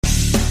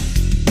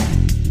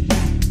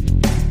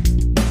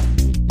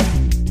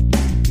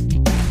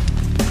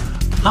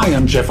Hi,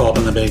 I'm Jeff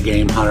Altman, the Big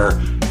Game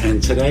Hunter,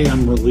 and today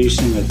I'm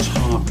releasing a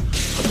talk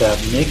about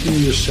making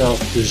yourself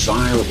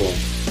desirable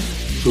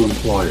to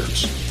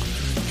employers.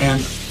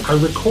 And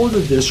I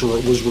recorded this, or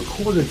it was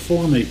recorded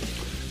for me,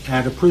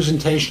 at a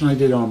presentation I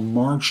did on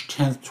March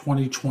 10th,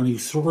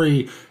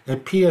 2023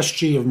 at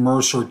PSG of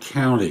Mercer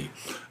County,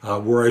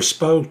 where I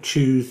spoke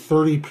to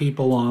 30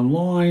 people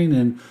online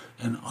and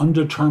an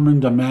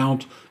undetermined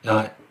amount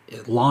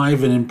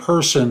live and in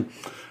person,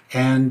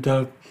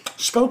 and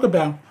spoke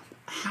about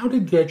how to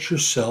get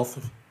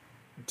yourself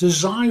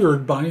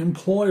desired by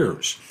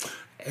employers.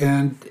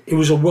 And it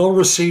was a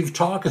well-received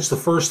talk. It's the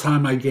first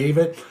time I gave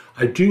it.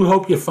 I do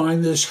hope you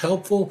find this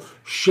helpful.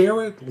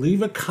 Share it,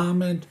 leave a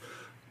comment,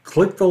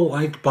 click the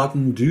like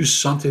button, do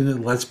something that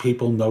lets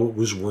people know it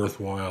was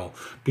worthwhile,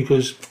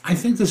 because I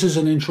think this is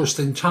an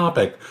interesting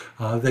topic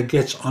that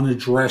gets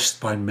unaddressed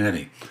by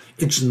many.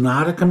 It's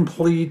not a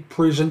complete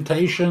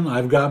presentation.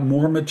 I've got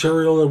more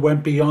material that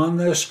went beyond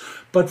this,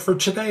 but for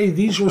today,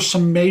 these were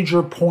some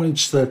major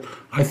points that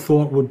I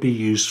thought would be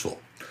useful.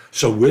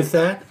 So with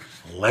that,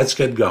 let's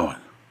get going.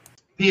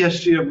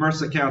 PSG of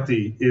Mercer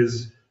County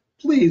is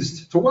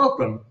pleased to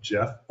welcome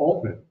Jeff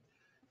Altman.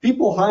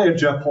 People hire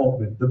Jeff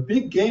Altman, the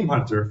big game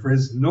hunter, for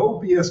his no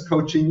BS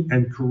coaching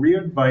and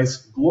career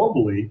advice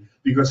globally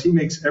because he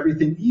makes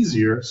everything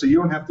easier so you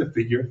don't have to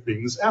figure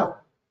things out.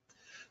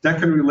 That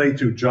can relate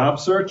to job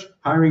search,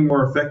 hiring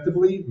more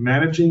effectively,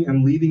 managing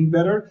and leading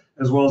better,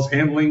 as well as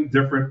handling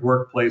different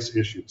workplace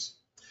issues.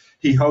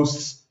 He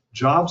hosts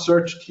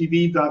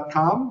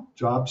JobSearchTV.com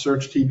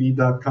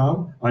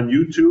on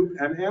YouTube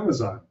and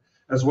Amazon,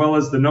 as well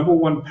as the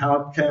 #1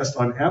 podcast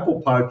on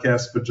Apple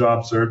Podcasts for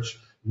job search,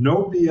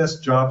 No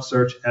BS Job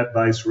Search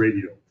Advice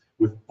Radio,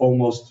 with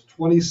almost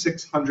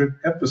 2,600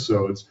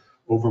 episodes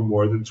over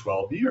more than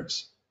 12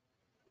 years.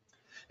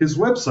 His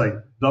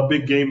website,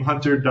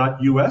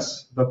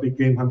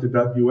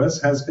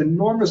 thebiggamehunter.us, has an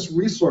enormous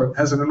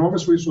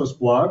resource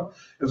blog,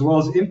 as well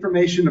as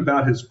information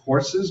about his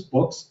courses,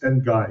 books,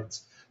 and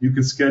guides. You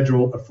can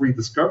schedule a free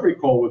discovery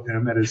call with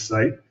him at his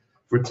site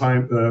you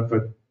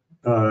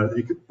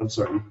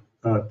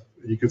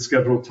can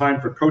schedule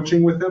time for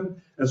coaching with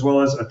him, as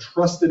well as a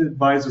trusted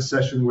advisor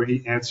session where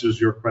he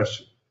answers your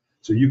question.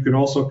 So you can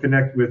also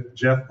connect with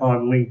Jeff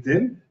on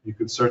LinkedIn. You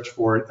can search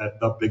for it at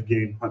The Big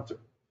Game Hunter.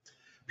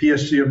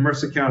 PSG of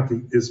Mercer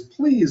County is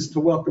pleased to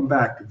welcome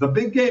back the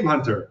big game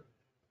hunter,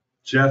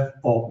 Jeff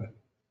Altman.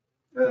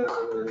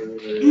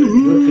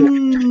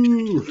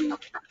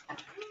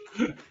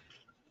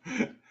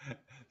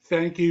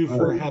 Thank you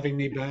for having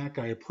me back.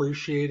 I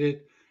appreciate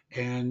it.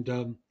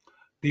 And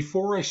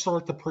before I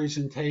start the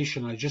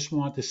presentation, I just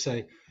want to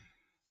say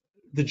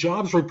the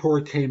jobs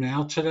report came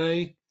out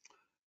today,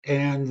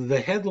 and the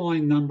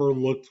headline number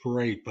looked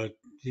great, but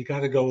you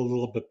got to go a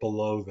little bit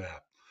below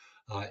that.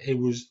 It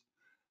was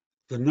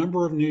the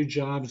number of new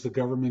jobs the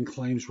government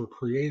claims were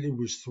created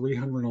was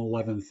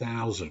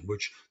 311,000,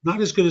 which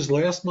not as good as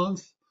last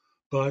month,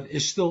 but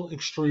is still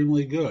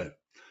extremely good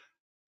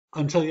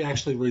until you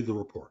actually read the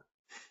report.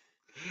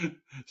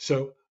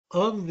 So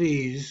of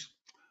these,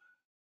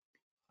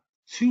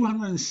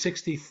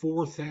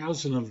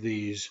 264,000 of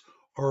these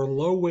are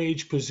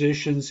low-wage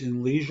positions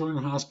in leisure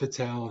and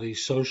hospitality,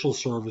 social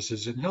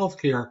services, and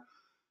healthcare,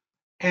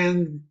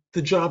 and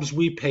the jobs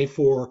we pay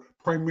for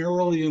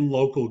primarily in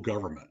local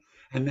government.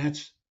 And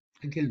that's,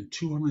 again,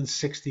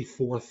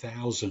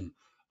 264,000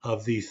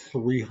 of the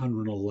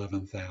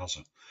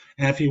 311,000.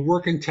 And if you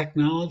work in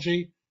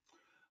technology,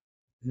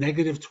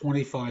 negative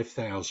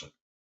 25,000.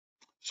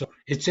 So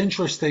it's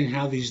interesting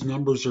how these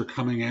numbers are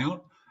coming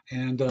out.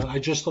 And I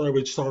just thought I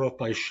would start off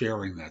by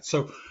sharing that.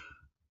 So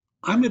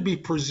I'm going to be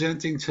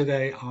presenting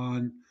today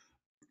on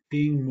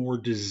being more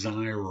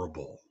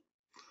desirable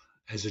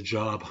as a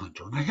job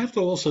hunter. And I have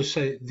to also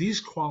say,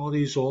 these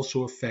qualities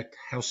also affect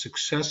how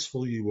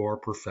successful you are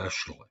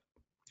professionally.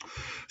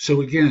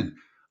 So again,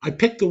 I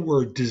picked the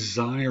word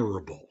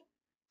desirable,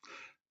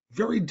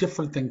 very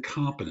different than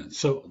competent.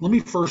 So let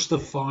me first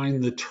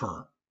define the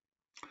term.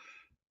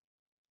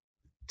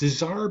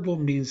 Desirable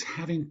means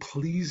having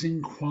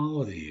pleasing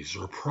qualities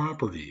or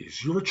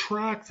properties. You're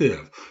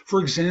attractive. For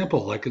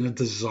example, like in a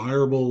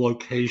desirable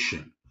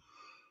location,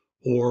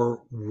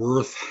 or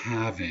worth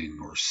having,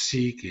 or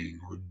seeking,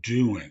 or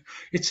doing.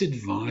 It's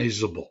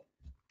advisable.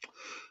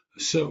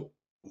 So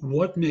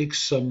what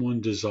makes someone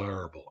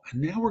desirable?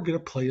 And now we're going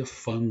to play a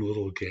fun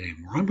little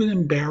game where I'm going to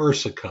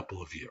embarrass a couple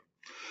of you.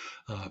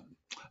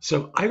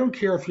 So I don't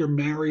care if you're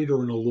married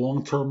or in a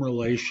long-term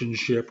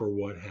relationship or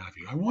what have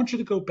you. I want you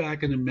to go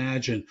back and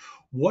imagine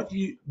what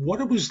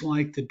it was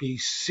like to be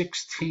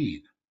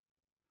 16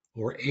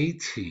 or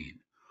 18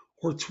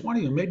 or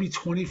 20 or maybe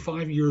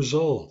 25 years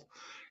old.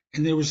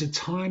 And there was a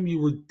time you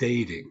were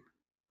dating,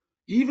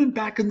 even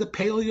back in the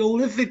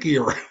Paleolithic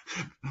era,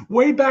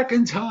 way back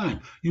in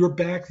time, you were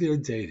back there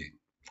dating.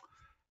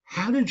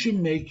 How did you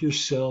make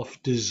yourself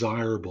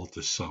desirable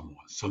to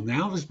someone? So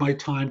now is my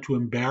time to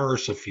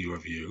embarrass a few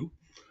of you.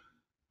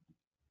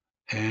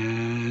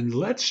 And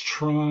let's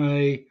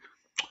try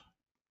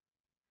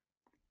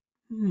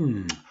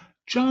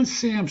John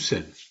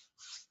Sampson.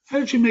 How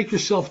did you make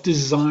yourself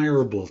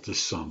desirable to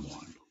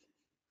someone?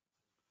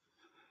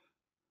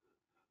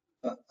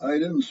 I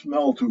didn't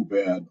smell too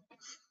bad.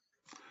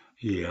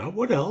 Yeah,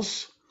 what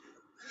else?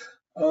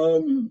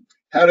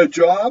 Had a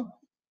job.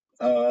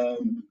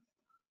 Um,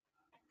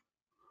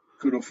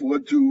 could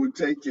afford to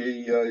take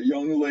a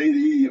young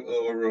lady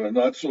or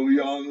not so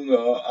young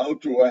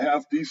out to a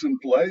half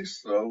decent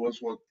place. Was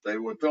what they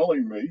were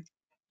telling me.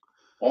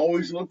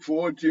 Always look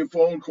forward to your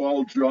phone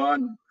call,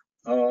 John.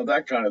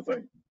 That kind of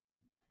thing.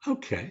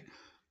 Okay.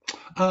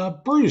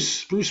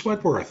 Bruce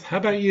Wentworth, how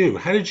about you?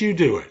 How did you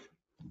do it?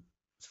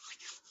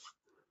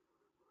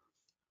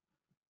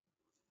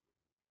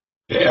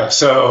 Yeah,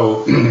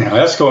 so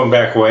that's going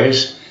back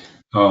ways.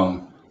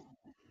 Um,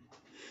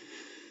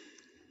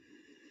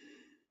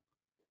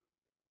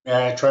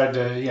 yeah, I tried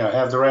to,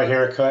 have the right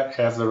haircut,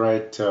 have the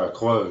right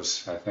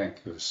clothes. I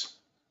think it was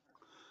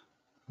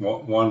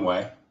one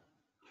way.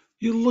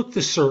 You looked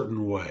a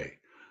certain way.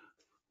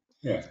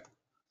 Yeah, I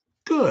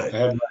Good.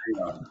 had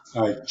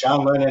my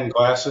John Lennon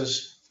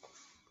glasses.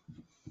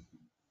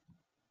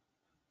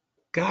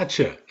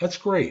 Gotcha. That's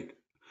great.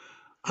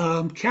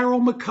 Carol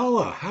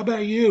McCullough, how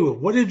about you?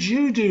 What did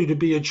you do to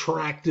be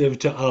attractive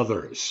to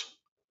others?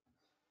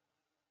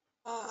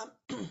 I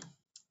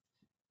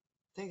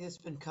think it's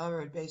been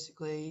covered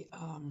basically.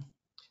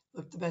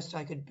 Looked the best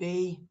I could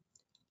be.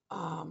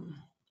 Um,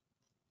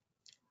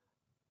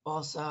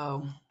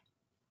 also,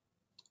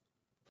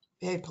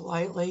 behaved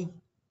politely.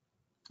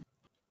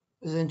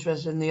 Was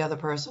interested in the other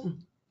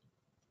person.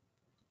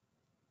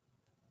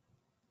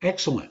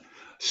 Excellent.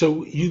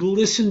 So you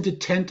listened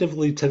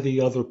attentively to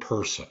the other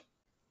person.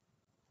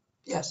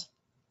 Yes.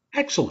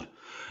 Excellent.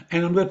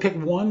 And I'm going to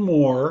pick one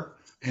more,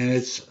 and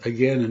it's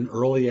again an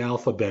early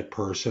alphabet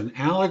person,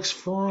 Alex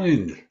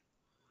Freund.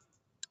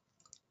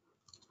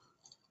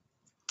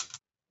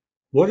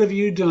 What have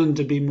you done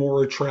to be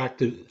more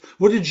attractive?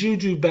 What did you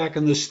do back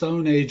in the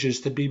Stone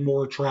Ages to be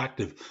more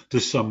attractive to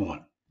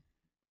someone?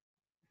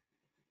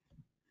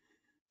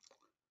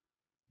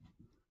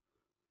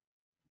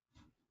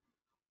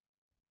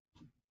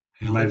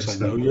 You might have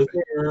Alex, I know stepped you're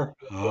away. there.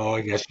 Oh,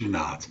 I guess you're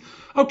not.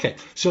 Okay,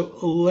 so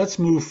let's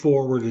move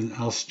forward, and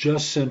I'll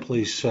just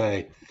simply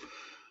say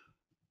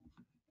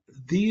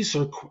these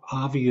are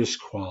obvious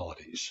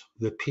qualities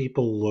that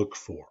people look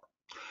for.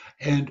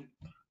 And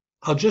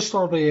I'll just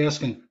start by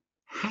asking,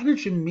 how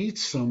did you meet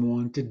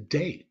someone to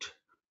date?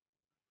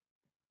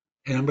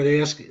 And I'm going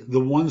to ask the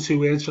ones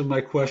who answered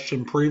my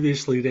question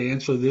previously to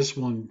answer this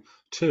one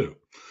too.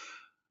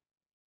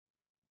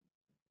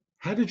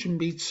 How did you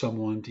meet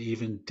someone to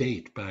even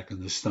date back in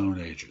the Stone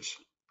Ages?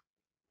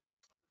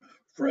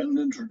 Friend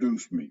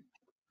introduced me.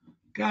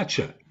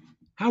 Gotcha.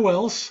 How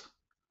else?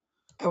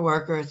 A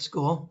worker at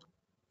school.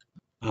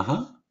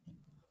 Uh-huh.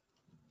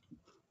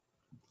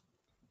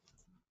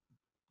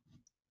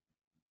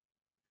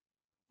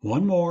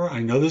 One more. I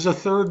know there's a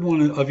third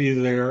one of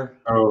you there.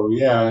 Oh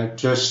yeah,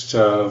 just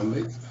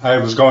I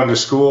was going to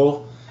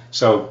school,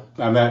 so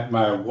I met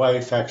my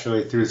wife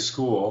actually through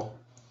school,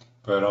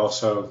 but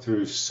also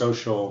through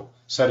social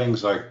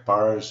settings like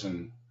bars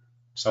and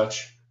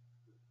such.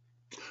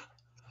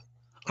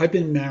 I've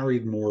been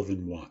married more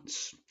than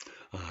once.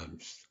 Um,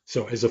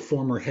 so as a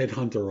former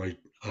headhunter,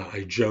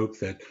 I joke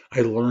that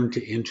I learned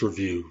to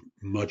interview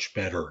much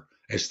better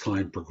as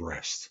time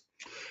progressed.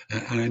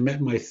 And I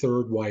met my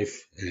third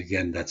wife, and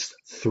again, that's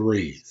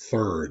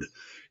third,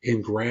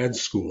 in grad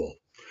school,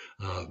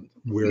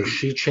 where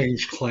she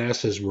changed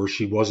classes where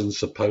she wasn't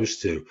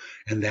supposed to,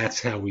 and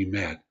that's how we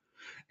met.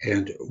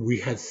 And we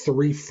had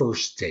three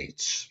first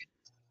dates.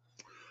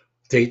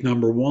 Date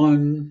number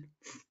one,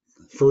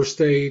 first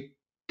date,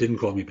 didn't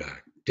call me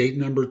back. Date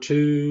number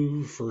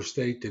two, first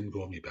date, didn't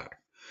call me back.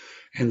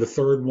 And the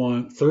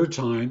third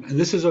time, and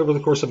this is over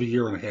the course of a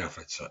year and a half,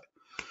 I'd say.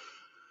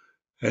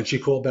 And she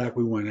called back,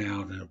 we went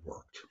out, and it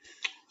worked.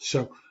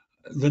 So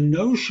the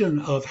notion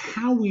of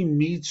how we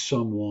meet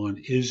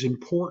someone is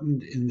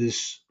important in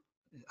this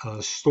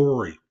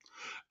story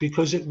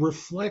because it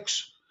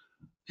reflects,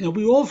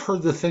 we all have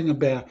heard the thing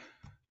about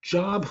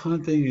job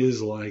hunting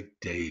is like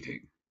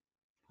dating,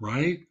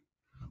 right?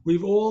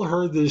 We've all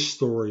heard this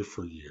story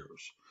for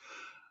years.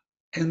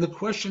 And the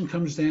question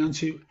comes down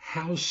to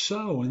how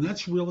so? And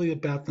that's really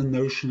about the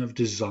notion of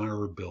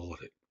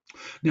desirability.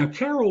 Now,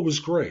 Carol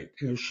was great.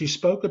 She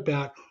spoke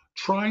about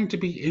trying to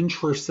be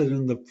interested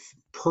in the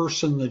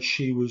person that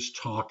she was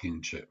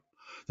talking to,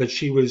 that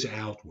she was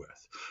out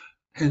with.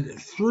 And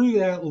through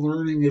that,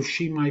 learning if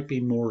she might be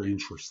more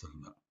interested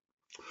in them.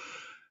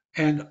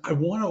 And I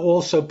want to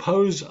also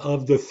pose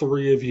of the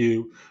three of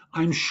you,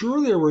 I'm sure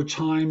there were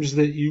times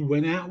that you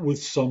went out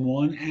with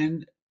someone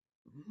and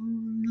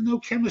no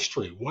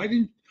chemistry.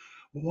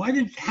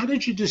 How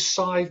did you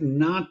decide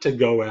not to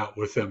go out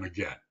with them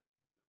again?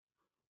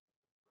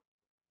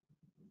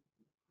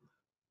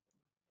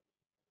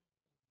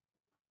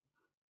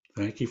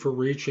 Thank you for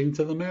reaching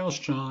to the mouse,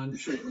 John.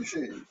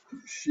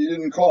 She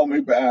didn't call me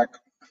back.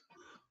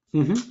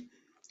 Mm-hmm.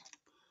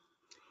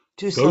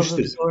 Too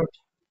Ghosted. self-absorbed.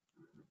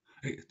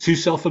 Too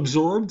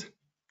self-absorbed?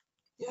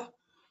 Yeah.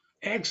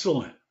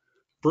 Excellent.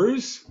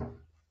 Bruce?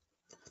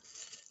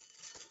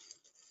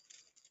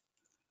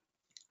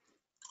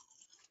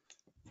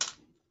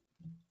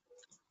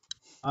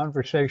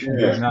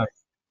 Yeah.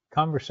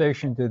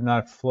 Conversation did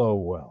not flow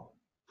well.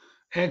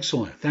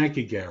 Excellent. Thank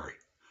you, Gary.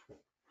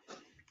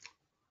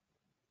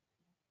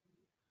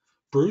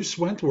 Bruce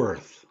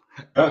Wentworth.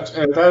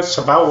 That's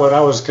about what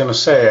I was going to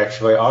say,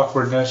 actually.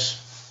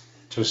 Awkwardness,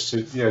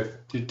 yeah,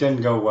 it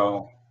didn't go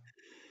well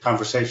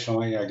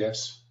conversationally, I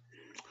guess.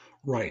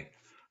 Right.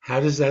 How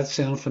does that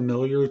sound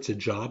familiar to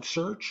job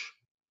search?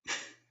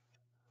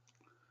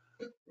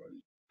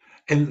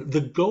 And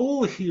the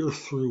goal here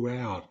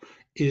throughout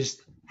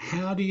is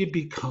how do you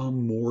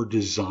become more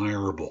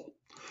desirable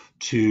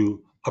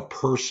to a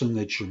person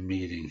that you're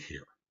meeting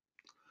here?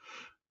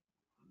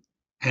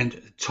 And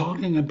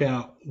talking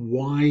about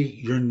why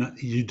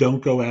you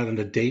don't go out on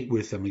a date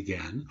with them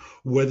again,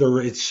 whether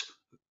it's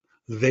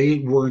they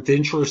weren't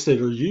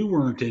interested or you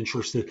weren't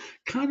interested,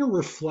 kind of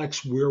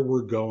reflects where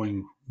we're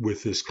going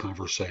with this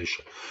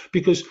conversation.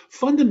 Because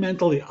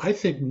fundamentally, I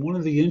think one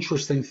of the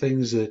interesting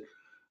things that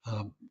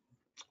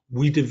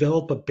we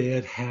develop a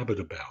bad habit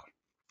about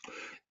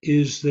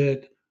is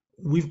that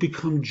we've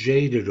become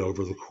jaded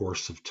over the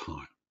course of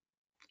time.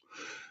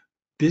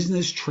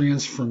 Business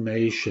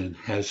transformation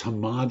has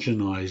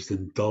homogenized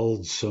and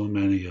dulled so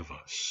many of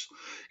us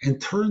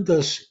and turned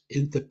us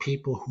into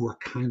people who are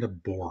kind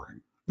of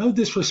boring. No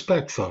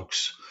disrespect,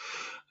 folks.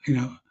 You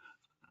know,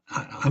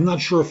 I'm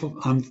not sure if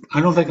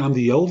I don't think I'm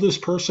the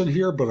oldest person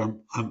here, but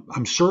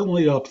I'm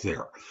certainly up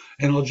there.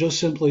 And I'll just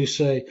simply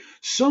say,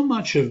 so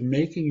much of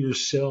making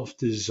yourself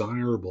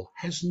desirable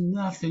has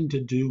nothing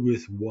to do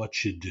with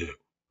what you do.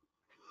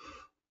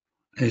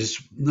 It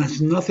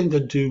has nothing to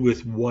do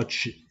with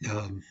what you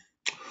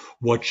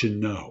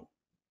know.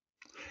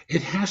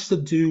 It has to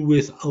do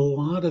with a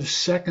lot of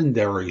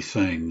secondary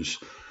things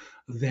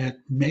that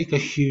make a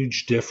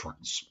huge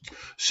difference.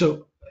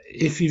 So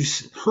if you've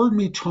heard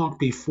me talk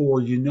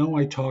before, you know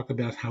I talk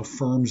about how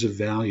firms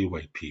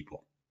evaluate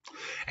people.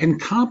 And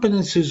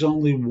competence is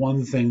only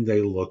one thing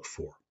they look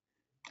for.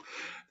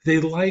 They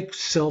like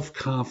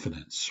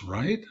self-confidence,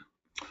 right?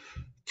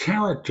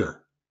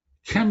 Character,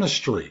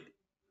 chemistry,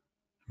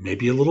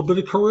 maybe a little bit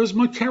of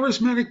charisma.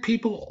 Charismatic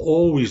people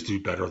always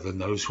do better than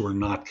those who are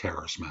not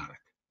charismatic.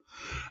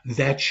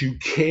 That you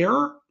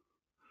care,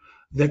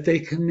 that they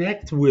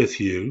connect with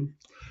you,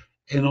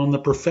 and on the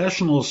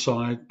professional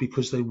side,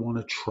 because they want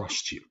to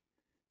trust you,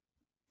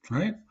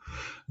 right?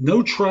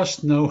 No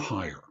trust, no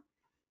hire.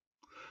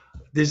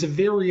 There's a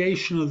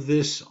variation of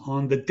this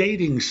on the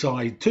dating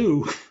side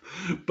too,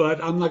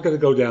 but I'm not going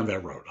to go down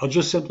that road. I'll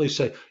just simply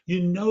say,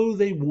 you know,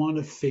 they want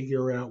to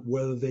figure out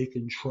whether they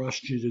can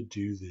trust you to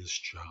do this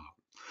job.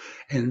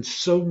 And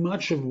so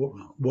much of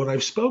what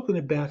I've spoken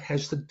about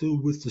has to do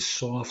with the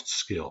soft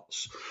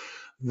skills,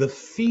 the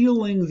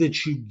feeling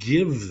that you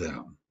give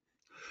them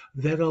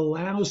that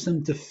allows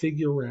them to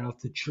figure out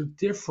that you're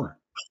different.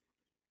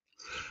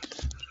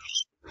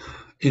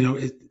 You know,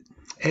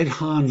 Ed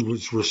Hahn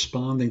was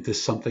responding to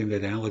something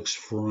that Alex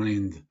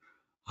Freund,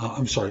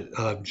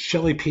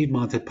 Shelley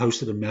Piedmont had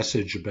posted a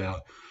message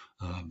about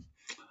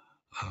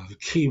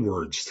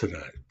keywords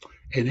today.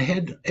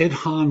 And Ed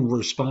Hahn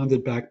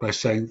responded back by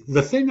saying,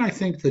 the thing I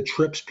think that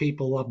trips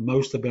people up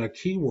most about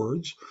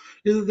keywords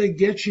is that they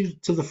get you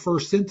to the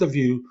first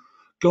interview.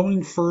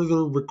 Going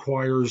further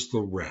requires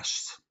the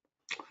rest,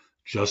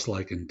 just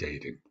like in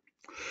dating.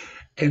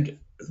 And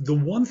the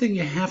one thing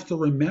you have to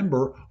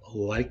remember,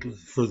 like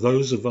for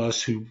those of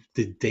us who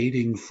did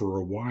dating for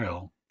a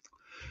while,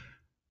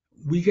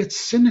 we get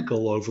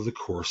cynical over the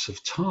course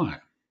of time.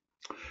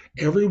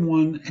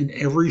 Everyone and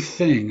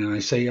everything, and I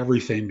say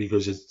everything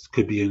because it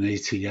could be an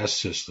ATS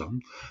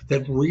system,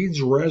 that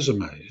reads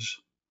resumes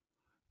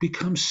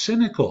becomes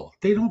cynical.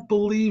 They don't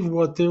believe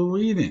what they're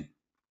reading.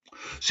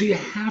 So you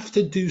have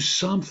to do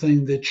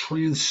something that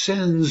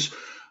transcends,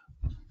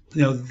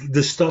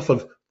 the stuff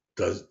of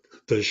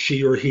does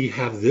she or he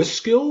have this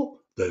skill?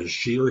 Does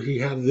she or he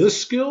have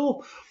this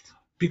skill?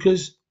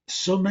 Because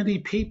so many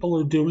people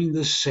are doing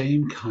the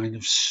same kind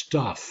of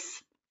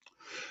stuff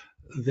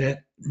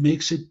that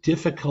makes it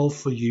difficult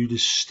for you to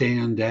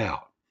stand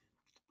out.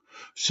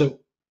 So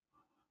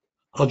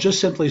I'll just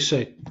simply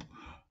say,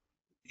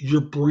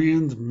 your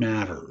brand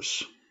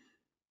matters.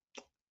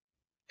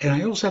 And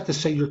I also have to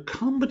say your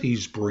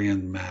company's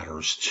brand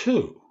matters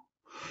too.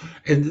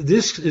 And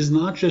this is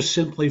not just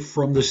simply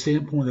from the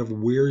standpoint of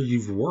where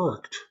you've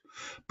worked,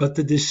 but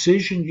the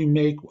decision you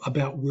make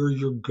about where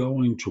you're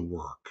going to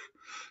work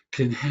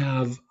can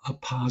have a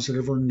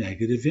positive or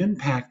negative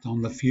impact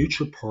on the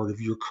future part of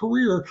your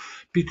career,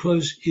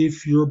 because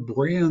if your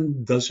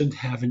brand doesn't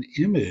have an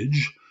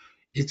image,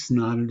 it's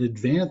not an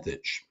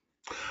advantage.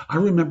 I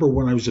remember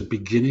when I was a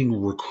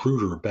beginning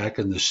recruiter back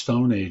in the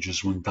Stone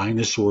Ages when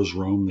dinosaurs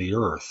roamed the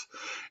earth.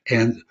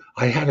 And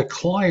I had a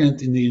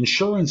client in the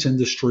insurance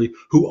industry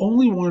who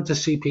only wanted to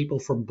see people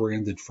from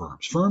branded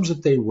firms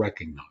that they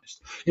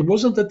recognized. It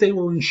wasn't that they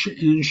were in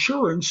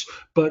insurance,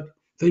 but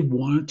they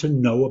wanted to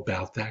know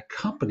about that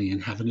company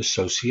and have an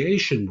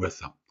association with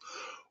them.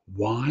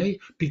 Why?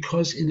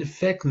 Because in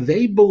effect,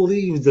 they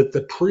believed that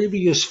the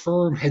previous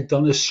firm had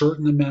done a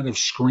certain amount of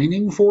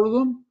screening for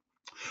them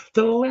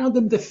that allowed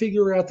them to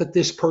figure out that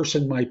this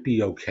person might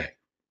be okay.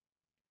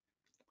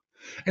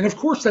 And of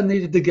course, that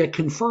needed to get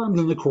confirmed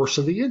in the course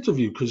of the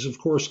interview, because of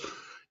course,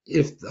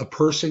 if a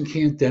person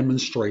can't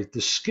demonstrate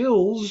the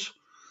skills,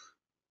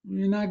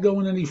 you're not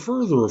going any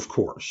further, of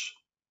course.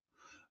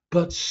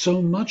 But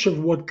so much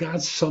of what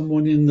got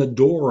someone in the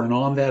door and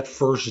on that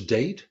first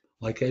date,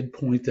 like Ed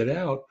pointed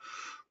out,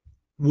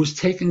 was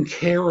taken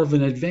care of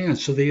in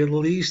advance. So they at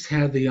least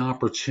had the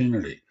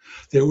opportunity.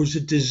 There was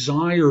a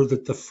desire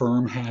that the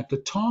firm had to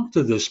talk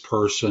to this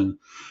person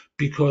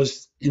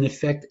because, in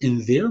effect,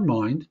 in their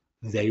mind,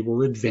 they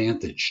were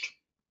advantaged.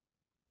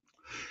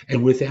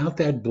 And without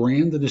that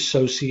brand and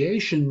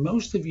association,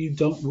 most of you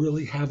don't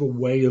really have a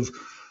way of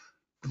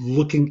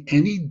looking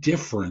any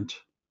different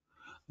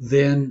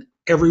than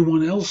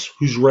everyone else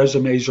whose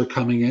resumes are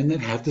coming in that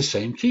have the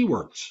same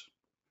keywords.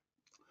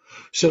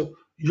 So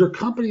your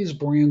company's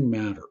brand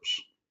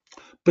matters,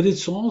 but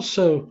it's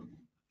also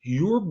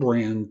your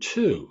brand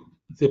too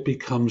that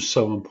becomes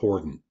so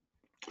important,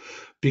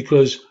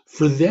 because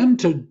for them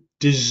to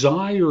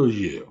desire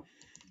you,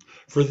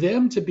 for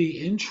them to be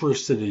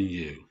interested in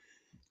you,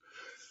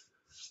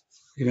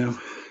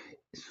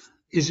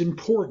 is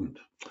important.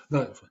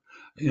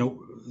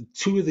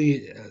 Two of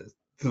the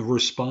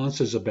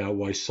responses about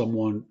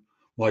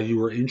why you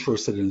were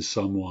interested in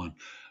someone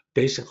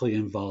basically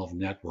involved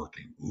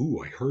networking.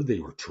 Ooh, I heard they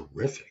were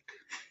terrific.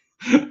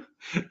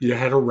 You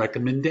had a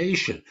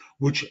recommendation,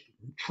 which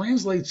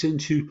translates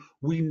into,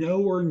 we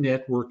know our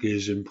network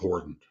is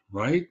important,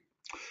 right?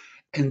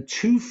 And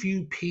too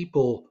few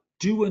people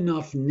do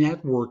enough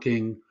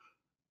networking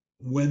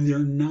when they're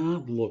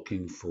not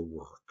looking for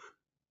work,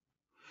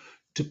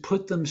 to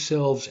put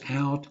themselves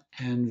out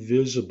and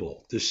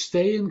visible, to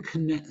stay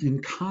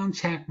in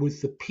contact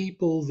with the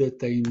people that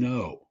they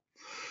know,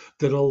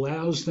 that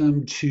allows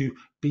them to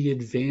be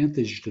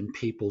advantaged in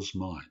people's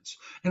minds.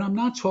 And I'm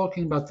not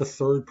talking about the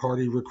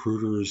third-party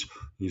recruiters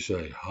who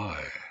say,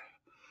 hi,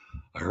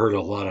 I heard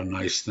a lot of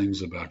nice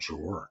things about your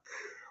work.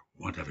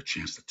 I want to have a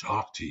chance to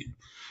talk to you.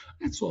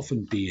 That's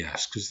often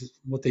BS, because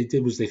what they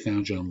did was they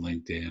found you on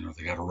LinkedIn, or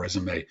they got a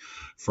resume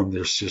from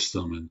their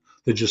system and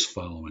they're just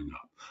following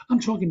up.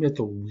 I'm talking about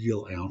the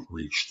real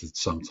outreach that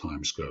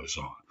sometimes goes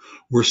on,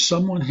 where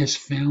someone has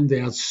found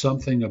out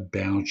something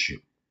about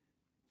you,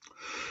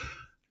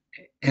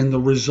 and the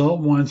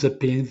result winds up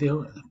being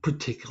they're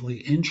particularly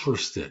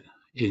interested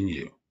in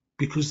you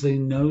because they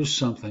know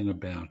something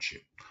about you.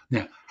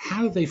 Now,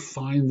 how do they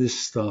find this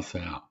stuff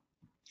out?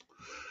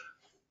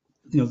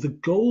 The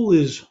goal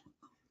is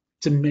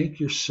to make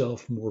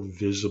yourself more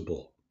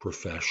visible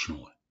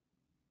professionally.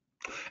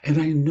 And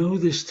I know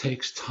this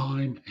takes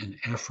time and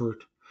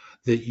effort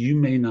that you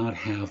may not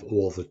have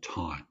all the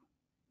time.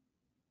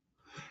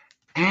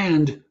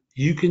 And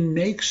you can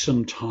make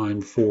some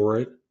time for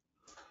it,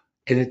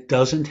 and it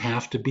doesn't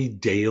have to be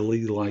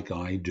daily like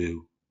I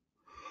do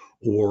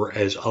or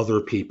as other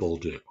people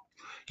do.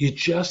 You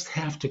just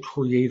have to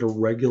create a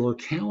regular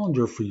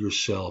calendar for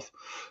yourself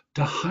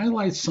to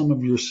highlight some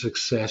of your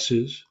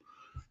successes.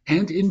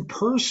 And in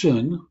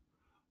person,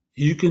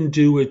 you can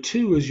do it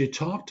too as you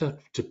talk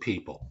to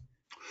people.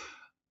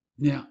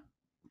 Now,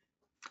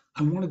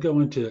 I want to go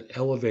into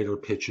elevator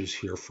pitches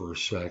here for a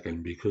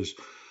second because,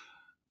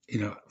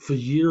 for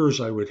years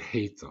I would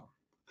hate them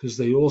because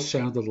they all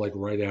sounded like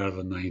right out of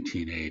the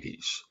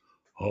 1980s.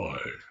 Oh,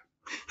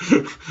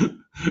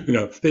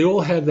 they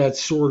all had that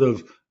sort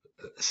of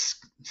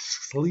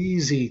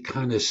sleazy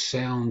kind of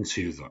sound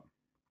to them.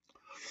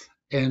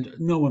 And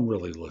no one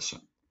really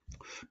listened.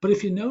 But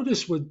if you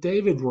notice what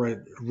David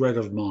read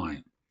of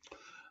mine,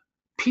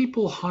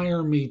 people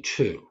hire me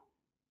too.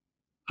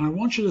 I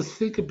want you to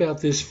think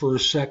about this for a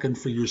second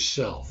for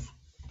yourself.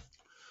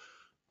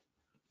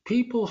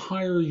 People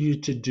hire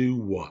you to do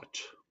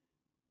what?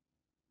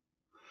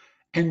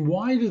 And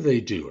why do they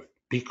do it?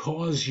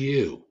 Because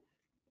you.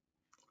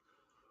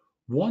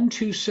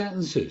 1-2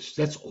 sentences.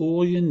 That's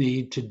all you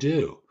need to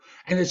do.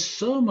 And it's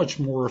so much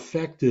more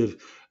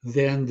effective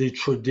than the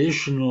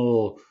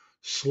traditional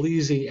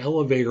sleazy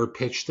elevator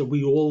pitch that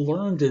we all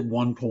learned at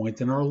one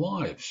point in our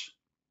lives.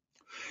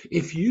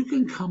 If you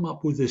can come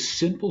up with a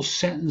simple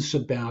sentence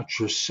about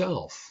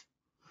yourself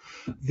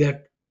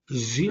that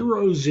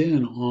zeroes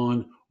in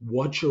on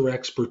what your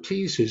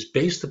expertise is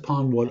based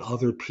upon what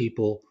other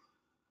people,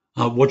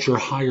 what you're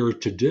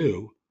hired to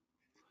do,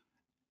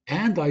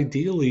 and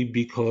ideally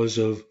because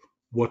of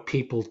what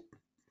people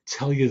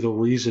tell you the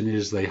reason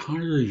is they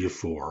hire you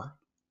for,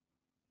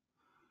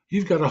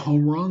 you've got a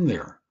home run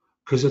there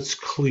because it's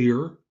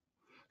clear,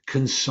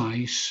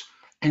 concise,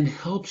 and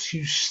helps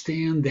you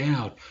stand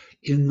out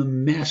in the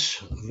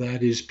mess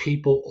that is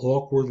people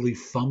awkwardly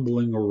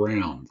fumbling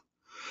around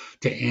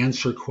to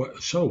answer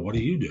questions. So what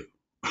do you do?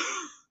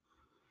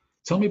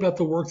 Tell me about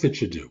the work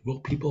that you do. Well,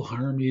 people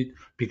hire me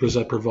because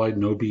I provide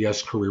no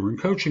BS career and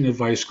coaching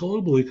advice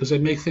globally because I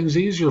make things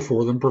easier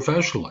for them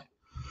professionally.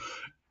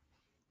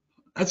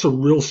 That's a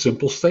real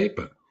simple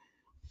statement.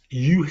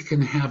 You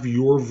can have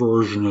your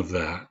version of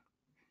that,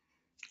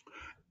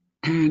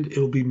 and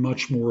it'll be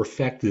much more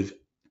effective,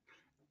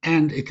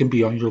 and it can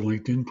be on your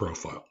LinkedIn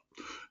profile.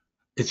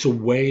 It's a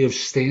way of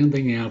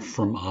standing out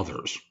from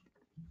others.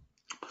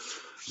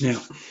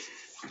 Now,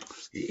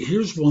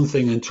 here's one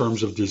thing in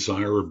terms of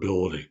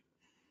desirability,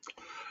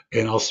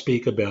 and I'll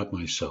speak about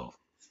myself.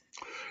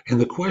 And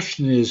the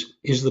question is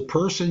the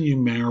person you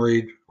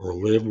married or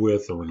live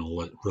with or in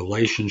a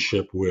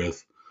relationship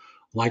with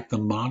like the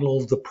model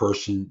of the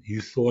person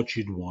you thought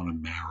you'd want to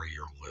marry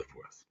or live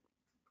with?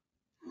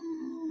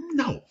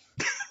 No.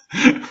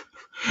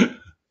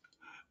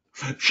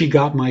 She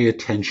got my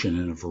attention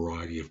in a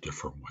variety of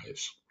different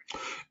ways.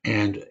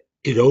 And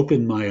it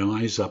opened my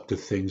eyes up to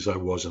things I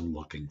wasn't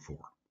looking for.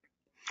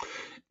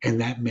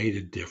 And that made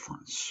a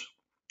difference.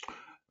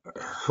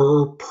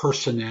 Her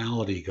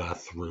personality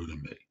got through to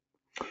me,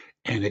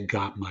 and it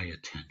got my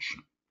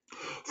attention.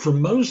 For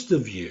most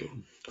of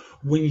you,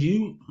 when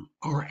you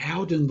are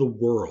out in the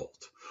world,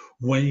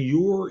 when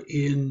you're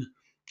in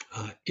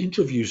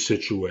interview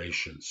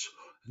situations,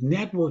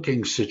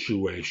 networking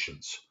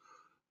situations,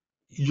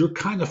 you're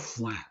kind of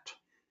flat.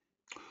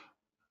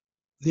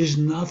 There's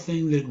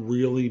nothing that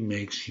really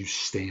makes you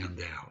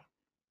stand out.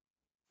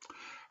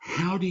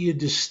 How do you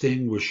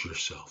distinguish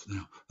yourself?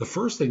 Now, the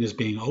first thing is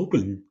being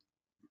open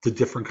to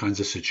different kinds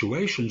of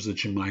situations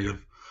that you might have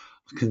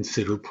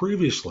considered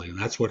previously. And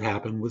that's what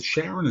happened with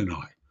Sharon and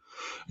I.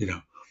 You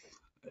know,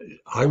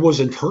 I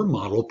wasn't her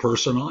model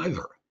person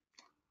either,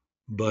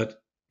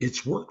 but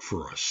it's worked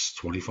for us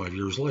 25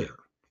 years later.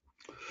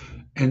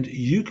 And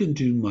you can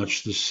do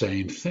much the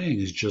same thing,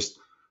 is just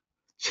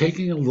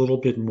taking a little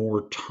bit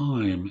more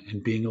time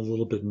and being a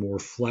little bit more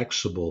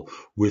flexible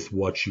with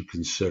what you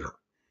consider.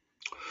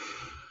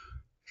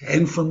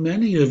 And for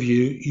many of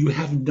you, you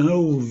have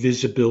no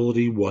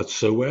visibility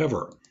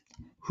whatsoever.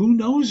 Who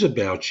knows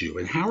about you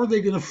and how are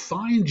they going to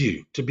find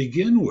you to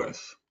begin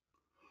with?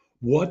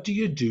 What do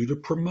you do to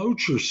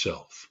promote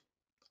yourself?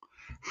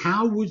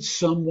 How would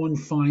someone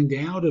find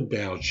out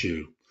about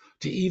you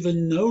to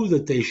even know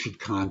that they should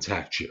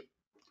contact you?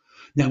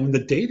 Now, in the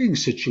dating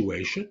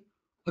situation,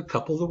 a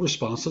couple of the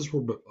responses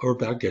are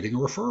about getting a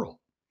referral.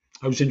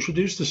 I was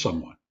introduced to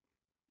someone.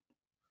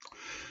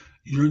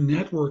 Your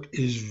network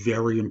is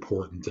very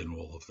important in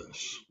all of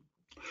this.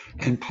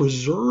 And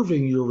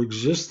preserving your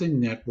existing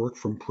network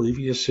from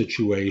previous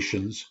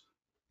situations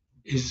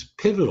is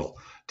pivotal.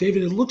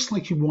 David, it looks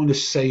like you want to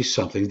say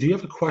something. Do you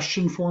have a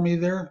question for me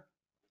there?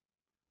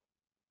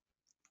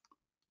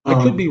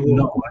 I could be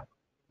wrong.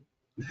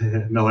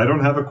 No, I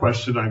don't have a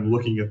question. I'm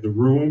looking at the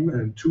room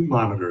and two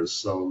monitors.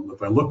 So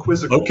if I look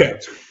quizzical, okay.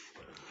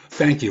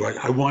 Thank you.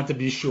 I want to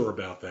be sure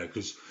about that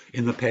because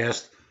in the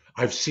past,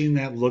 I've seen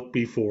that look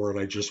before and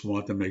I just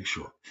want to make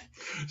sure.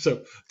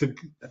 So,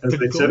 as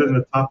they said in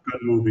the Top Gun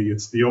movie,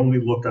 it's the only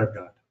look I've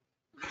got.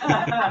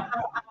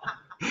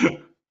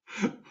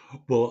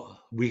 Well,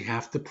 we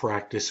have to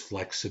practice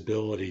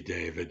flexibility,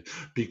 David,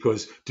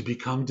 because to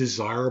become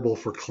desirable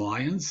for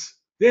clients,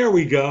 there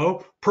we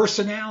go.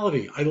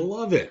 Personality. I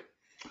love it.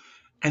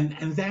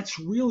 And that's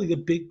really a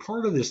big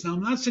part of this. Now,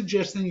 I'm not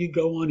suggesting you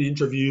go on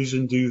interviews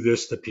and do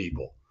this to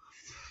people,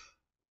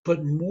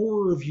 but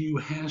more of you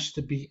has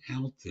to be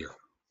out there.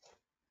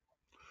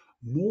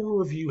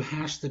 More of you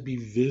has to be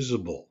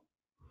visible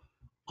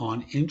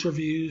on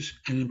interviews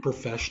and in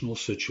professional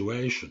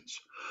situations.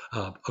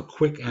 A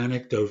quick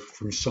anecdote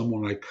from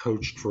someone I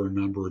coached for a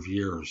number of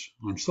years.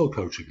 I'm still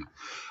coaching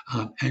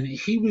him. And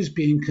he was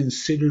being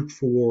considered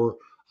for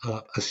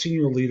a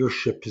senior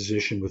leadership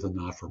position with a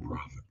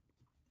not-for-profit.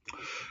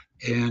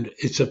 And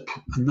it's a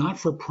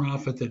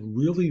not-for-profit that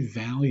really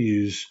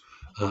values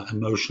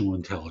emotional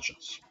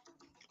intelligence.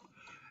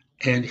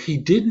 And he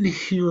didn't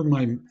hear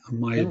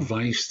my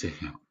advice to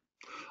him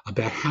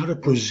about how to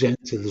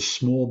present to the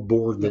small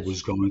board that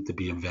was going to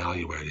be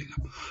evaluating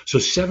him. So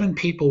 7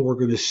 people were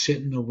going to sit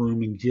in the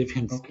room and give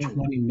him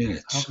 20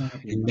 minutes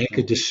and make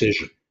a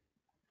decision.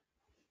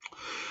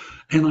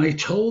 And I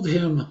told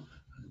him,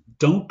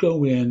 don't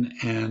go in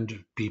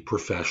and be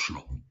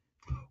professional.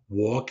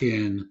 Walk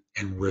in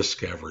and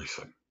risk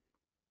everything.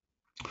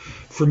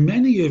 For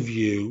many of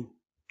you,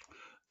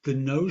 the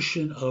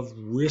notion of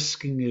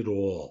risking it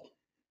all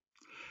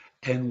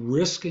and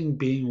risking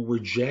being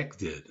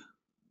rejected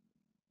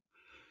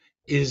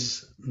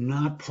is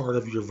not part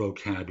of your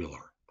vocabulary.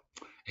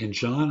 And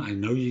John, I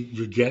know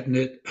you're getting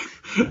it.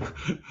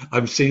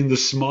 I'm seeing the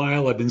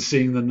smile. I've been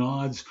seeing the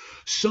nods.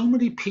 So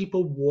many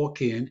people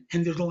walk in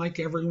and they're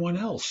like everyone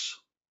else.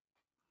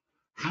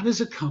 How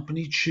does a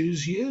company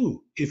choose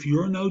you if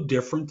you're no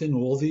different than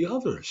all the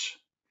others?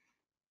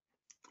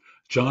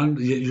 John,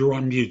 you're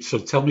on mute, so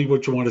tell me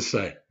what you want to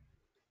say.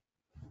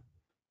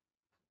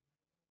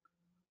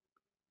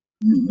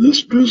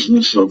 This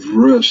business of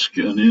risk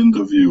and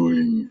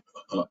interviewing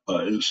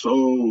is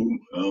so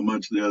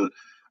much there.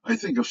 I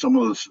think of some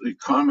of the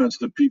comments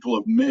that people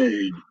have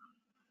made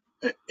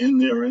in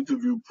their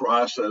interview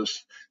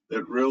process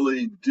that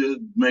really did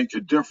make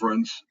a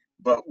difference.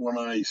 But when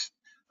I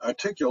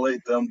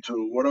articulate them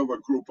to whatever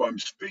group I'm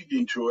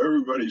speaking to,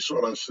 everybody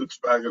sort of sits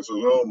back and says,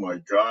 "Oh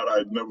my God,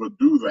 I'd never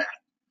do that."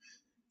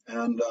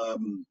 And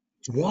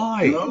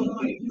why? You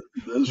know,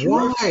 there's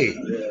why?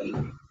 Risk.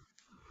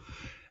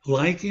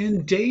 Like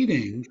in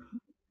dating,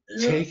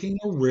 taking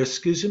a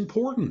risk is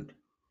important.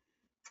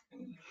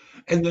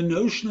 And the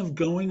notion of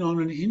going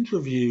on an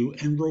interview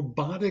and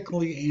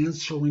robotically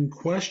answering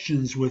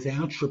questions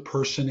without your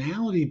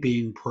personality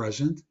being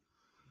present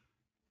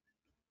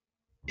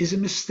is a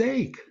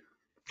mistake.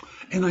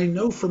 And I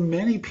know for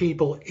many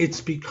people,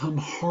 it's become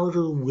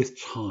harder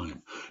with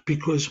time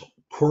because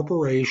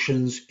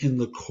corporations, in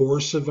the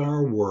course of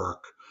our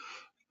work,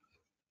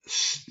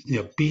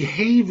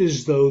 behave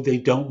as though they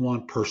don't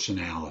want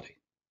personality.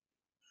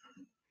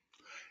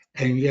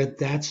 And yet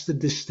that's the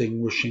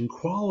distinguishing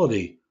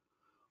quality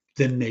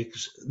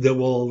that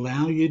will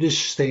allow you to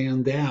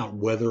stand out,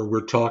 whether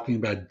we're talking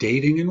about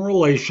dating and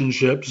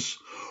relationships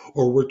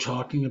or we're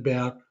talking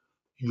about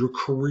your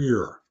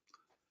career,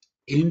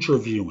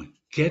 interviewing,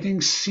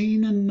 getting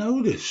seen and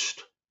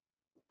noticed.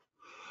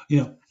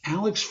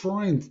 Alex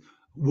Freund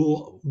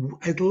will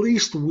at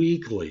least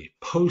weekly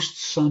post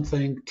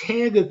something,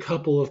 tag a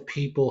couple of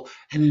people,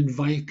 and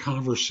invite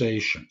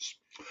conversations.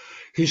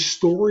 His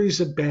stories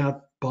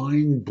about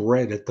buying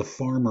bread at the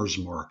farmer's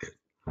market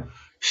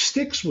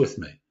sticks with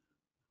me.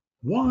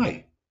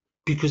 Why?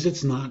 Because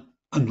it's not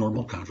a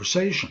normal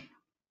conversation.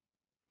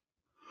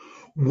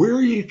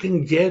 Where you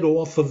can get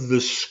off of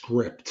the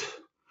script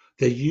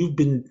that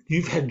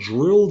you've had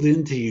drilled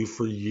into you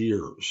for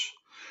years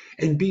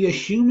and be a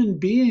human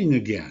being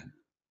again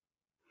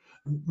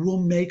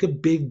will make a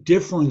big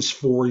difference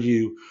for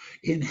you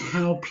in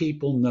how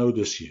people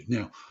notice you.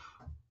 Now,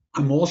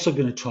 I'm also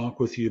going to talk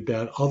with you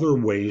about other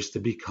ways to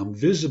become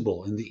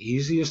visible. And the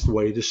easiest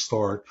way to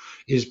start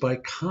is by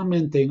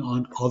commenting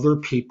on other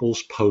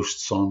people's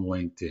posts on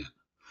LinkedIn.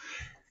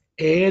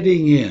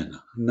 Adding in,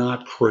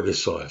 not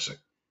criticizing.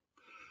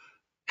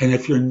 And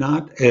if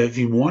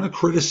you want to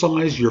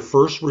criticize, your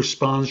first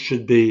response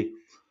should be,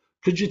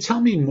 could you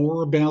tell me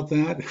more about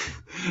that?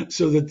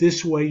 So that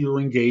this way you're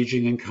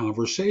engaging in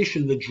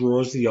conversation that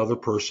draws the other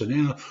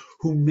person out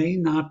who may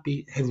not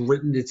have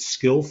written it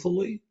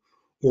skillfully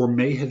or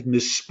may have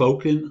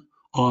misspoken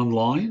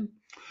online,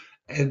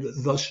 and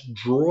thus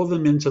draw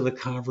them into the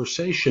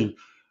conversation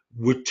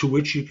to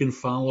which you can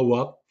follow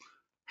up.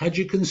 Had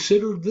you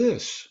considered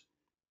this?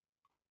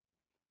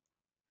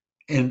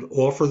 And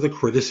offer the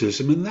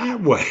criticism in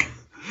that way.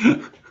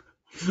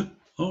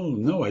 Oh,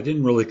 no, I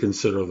didn't really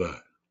consider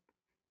that.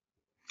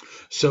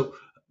 So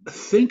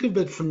think of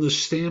it from the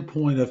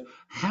standpoint of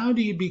how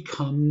do you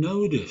become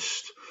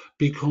noticed?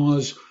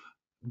 Because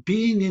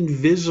being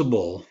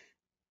invisible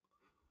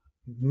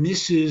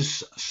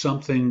misses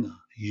something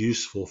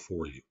useful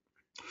for you.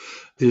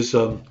 There's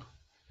a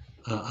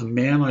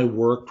man I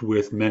worked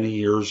with many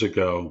years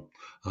ago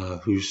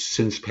who's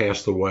since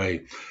passed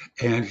away,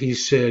 and he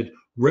said,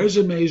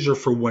 resumes are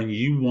for when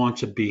you want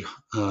to be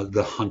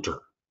the hunter,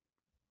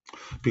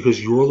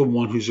 because you're the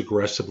one who's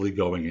aggressively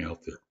going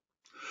out there.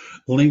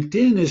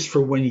 LinkedIn is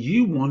for when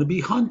you want to be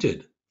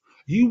hunted.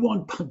 You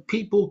want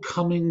people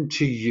coming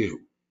to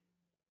you.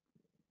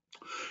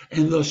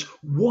 And thus,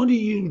 what do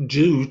you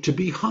do to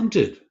be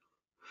hunted?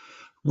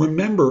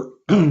 Remember,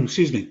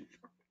 excuse me,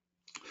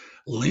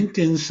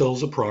 LinkedIn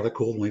sells a product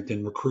called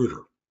LinkedIn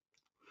Recruiter.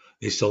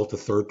 They sell it to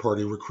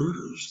third-party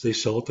recruiters. They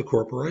sell it to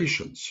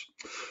corporations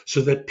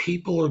so that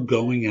people are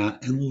going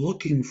out and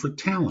looking for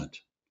talent.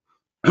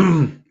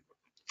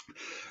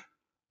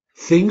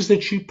 Things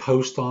that you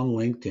post on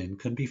LinkedIn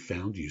can be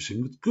found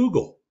using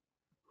Google.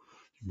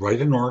 Write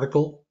an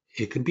article,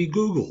 it can be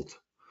Googled.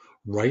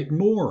 Write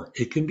more,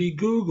 it can be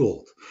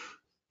Googled.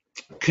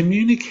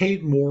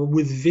 Communicate more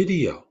with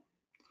video.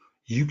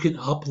 You can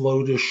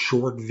upload a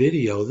short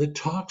video that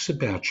talks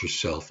about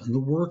yourself and the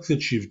work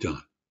that you've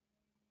done.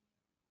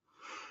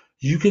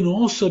 You can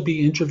also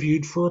be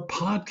interviewed for a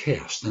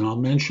podcast, and I'll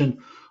mention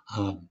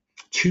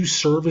 2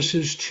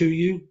 services to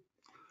you,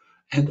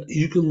 and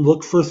you can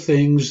look for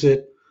things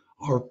that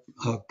are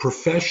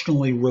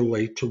professionally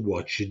relate to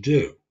what you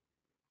do.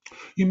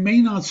 You may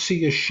not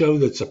see a show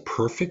that's a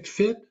perfect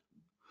fit,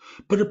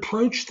 but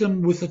approach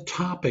them with a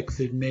topic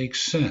that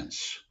makes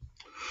sense.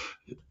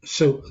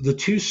 So the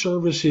 2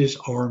 services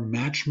are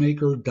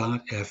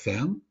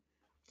Matchmaker.fm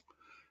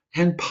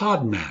and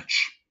Podmatch.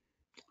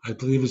 I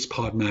believe it's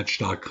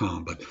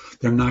podmatch.com, but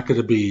they're not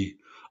going to be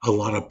a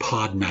lot of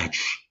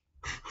Podmatch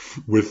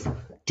with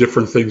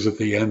different things at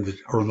the end that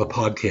are in the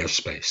podcast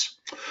space.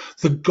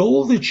 The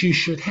goal that you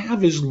should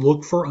have is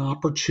look for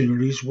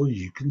opportunities where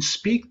you can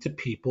speak to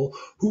people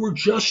who are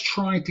just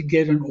trying to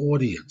get an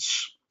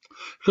audience.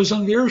 Because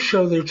on their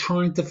show, they're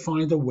trying to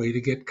find a way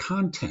to get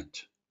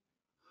content.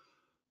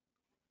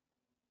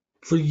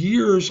 For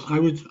years, I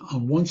would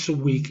once a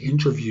week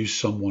interview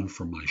someone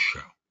for my show.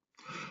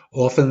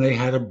 Often they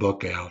had a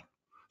book out.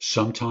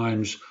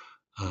 Sometimes,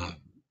 I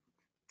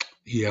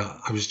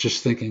was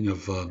just thinking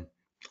of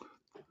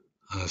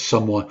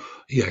someone.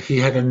 Yeah, he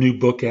had a new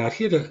book out.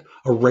 He had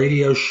a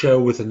radio show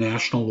with a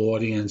national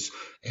audience,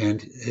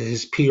 and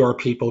his PR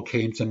people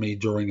came to me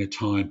during a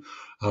time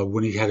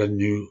when he had a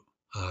new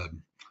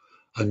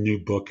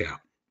book out.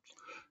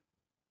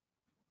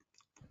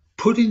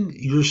 Putting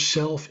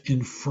yourself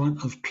in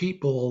front of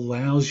people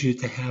allows you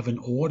to have an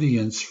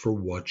audience for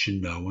what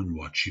you know and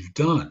what you've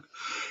done.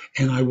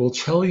 And I will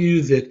tell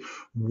you that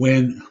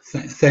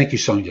thank you,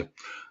 Sonia.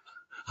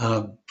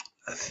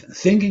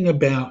 Thinking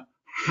about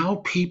how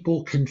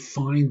people can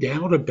find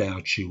out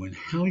about you and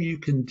how you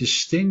can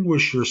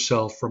distinguish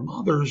yourself from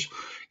others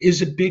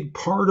is a big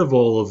part of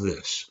all of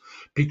this.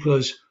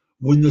 Because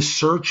when the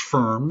search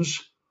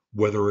firms,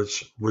 whether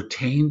it's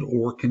retained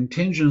or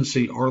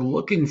contingency, are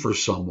looking for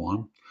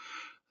someone,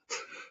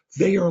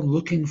 they are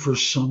looking for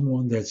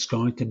someone that's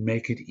going to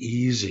make it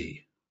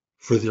easy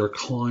for their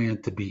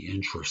client to be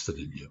interested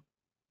in you.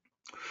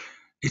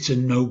 It's a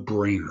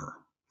no-brainer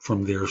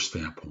from their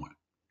standpoint.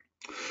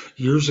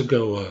 Years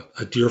ago,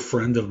 a dear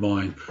friend of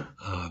mine,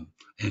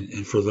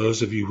 and for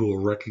those of you who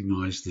will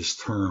recognize this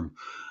term,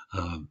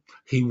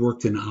 he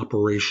worked in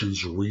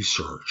operations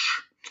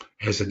research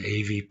as an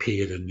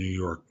AVP at a New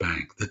York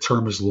bank. The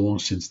term has long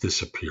since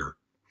disappeared.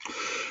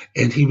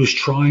 And he was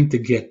trying to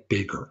get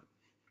bigger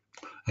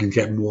and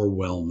get more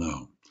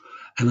well-known.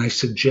 And I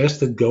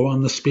suggested go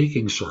on the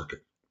speaking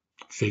circuit,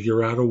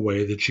 figure out a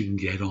way that you can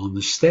get on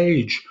the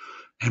stage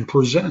and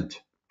present.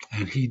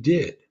 And he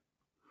did.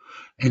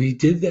 And he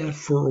did that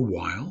for a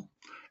while,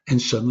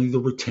 and suddenly the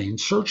retained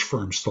search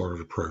firm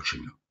started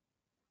approaching him.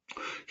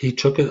 He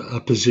took a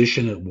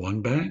position at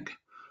one bank,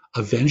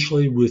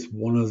 eventually with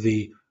one of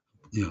the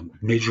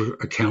major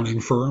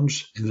accounting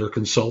firms in their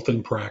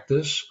consulting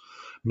practice,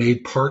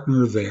 made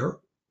partner there,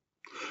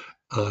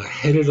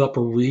 headed up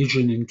a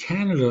region in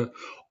Canada,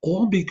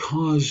 all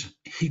because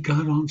he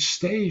got on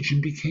stage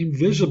and became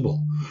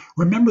visible.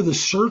 Remember, the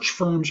search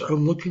firms are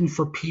looking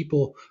for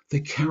people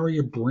that carry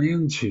a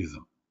brand to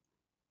them.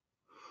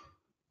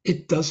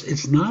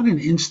 It's not an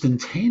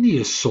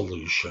instantaneous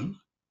solution,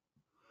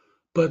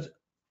 but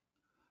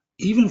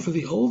even for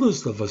the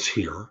oldest of us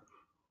here,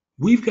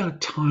 we've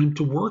got time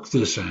to work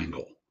this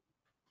angle.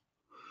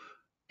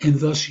 And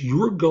thus,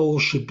 your goal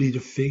should be to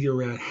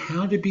figure out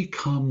how to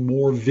become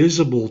more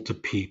visible to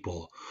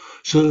people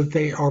so that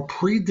they are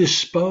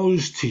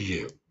predisposed to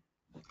you,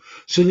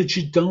 so that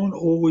you don't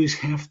always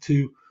have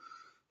to,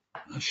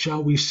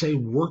 shall we say,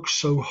 work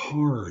so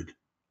hard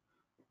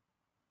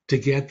to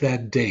get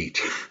that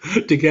date,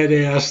 to get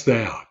asked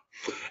out.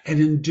 And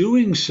in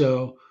doing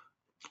so,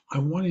 I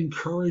want to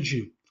encourage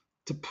you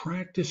to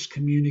practice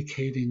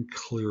communicating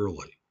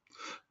clearly.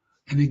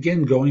 And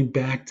again, going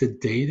back to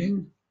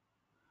dating,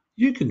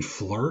 you can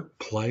flirt,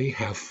 play,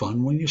 have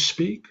fun when you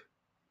speak.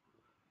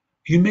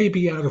 You may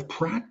be out of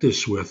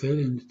practice with it,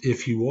 and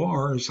if you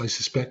are, as I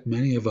suspect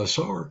many of us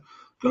are,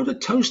 go to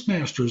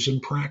Toastmasters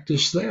and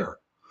practice there.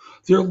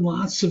 There are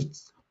lots of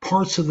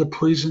parts of the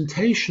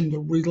presentation that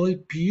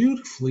relate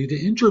beautifully to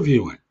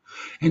interviewing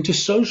and to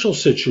social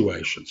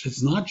situations.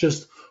 It's not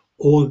just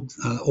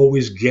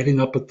always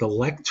getting up at the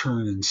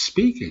lectern and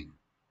speaking.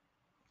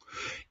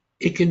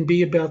 It can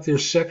be about their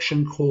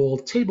section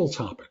called Table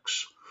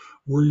Topics,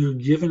 where you're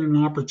given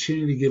an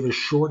opportunity to give a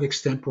short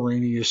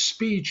extemporaneous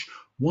speech,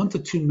 1 to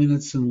 2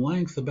 minutes in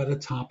length, about a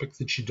topic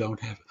that you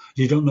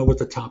don't know what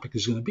the topic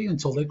is going to be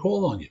until they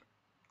call on you.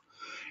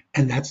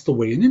 And that's the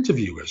way an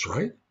interview is,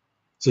 right?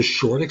 It's a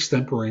short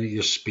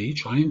extemporaneous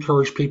speech. I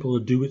encourage people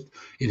to do it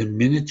in 1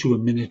 minute to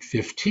 1 minute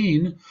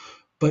 15,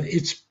 but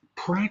it's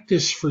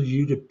practice for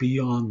you to be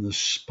on the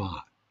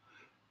spot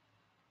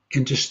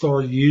and to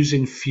start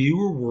using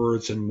fewer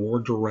words and more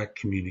direct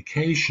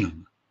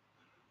communication.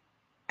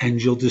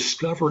 And you'll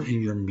discover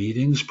in your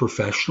meetings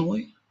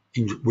professionally,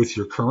 with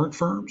your current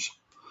firms,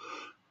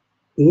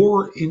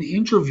 or in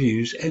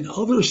interviews and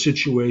other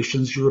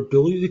situations, your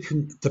ability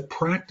to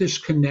practice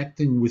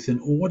connecting with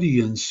an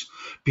audience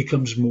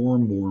becomes more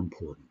and more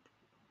important.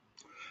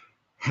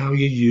 How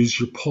you use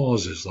your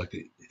pauses, like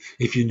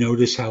if you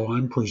notice how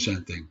I'm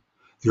presenting,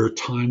 there are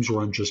times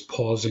where I'm just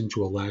pausing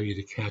to allow you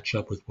to catch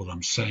up with what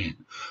I'm saying.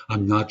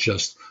 I'm not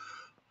just,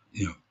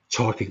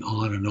 talking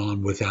on and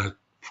on without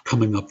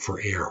coming up for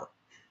air.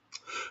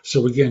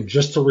 So again,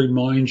 just to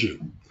remind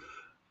you,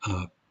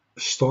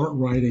 start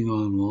writing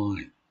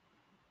online.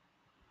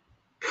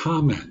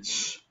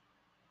 Comments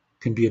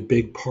can be a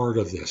big part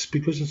of this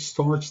because it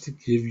starts to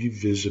give you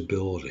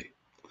visibility.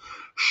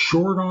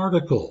 Short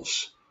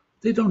articles,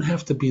 they don't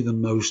have to be the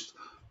most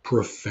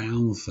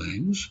profound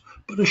things,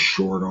 but a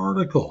short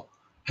article,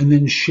 and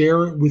then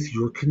share it with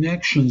your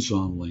connections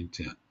on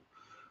LinkedIn.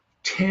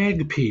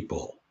 Tag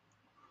people.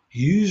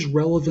 Use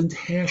relevant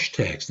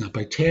hashtags. Now,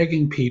 by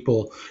tagging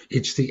people,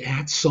 it's the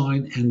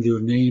 @ and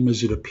their name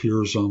as it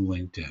appears on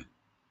LinkedIn.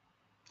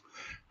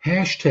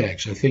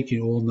 Hashtags, I think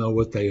you all know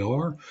what they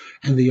are,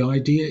 and the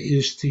idea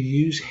is to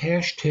use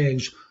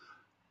hashtags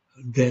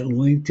that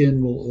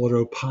LinkedIn will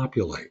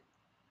auto-populate.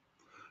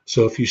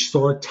 So if you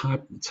start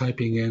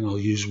typing in, I'll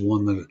use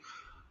one that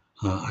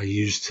I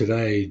used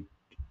today,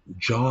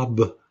 job,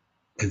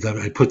 and then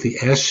I put the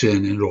S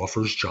in, and it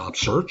offers job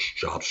search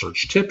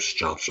tips,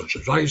 job search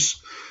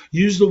advice.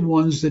 Use the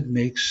ones that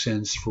make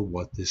sense for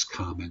what this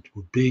comment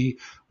would be,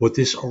 what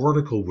this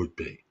article would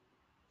be.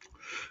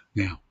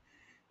 Now,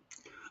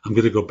 I'm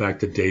going to go back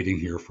to dating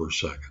here for a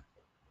second.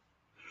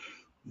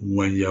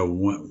 When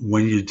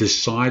you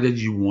decided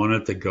you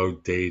wanted to go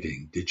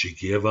dating, did you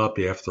give up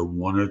after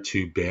 1 or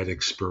 2 bad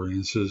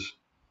experiences?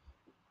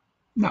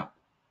 No.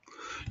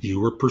 You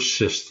were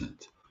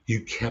persistent. You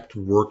kept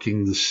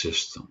working the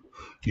system.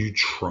 You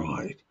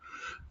tried.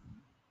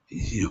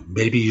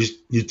 Maybe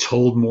you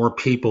told more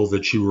people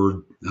that you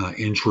were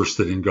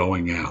interested in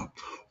going out.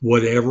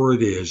 Whatever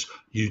it is,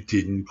 you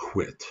didn't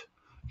quit.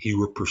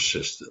 You were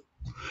persistent.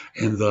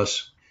 And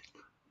thus,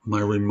 my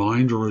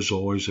reminder is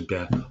always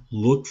about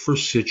look for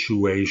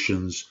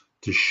situations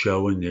to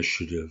show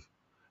initiative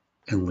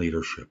and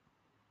leadership.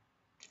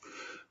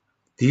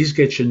 These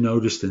get you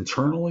noticed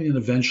internally and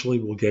eventually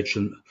will get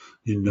you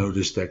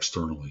noticed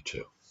externally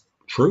too.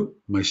 True?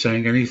 Am I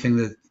saying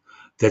anything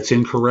that's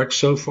incorrect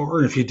so far?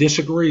 And if you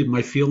disagree,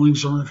 my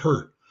feelings aren't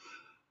hurt.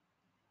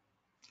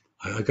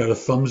 I got a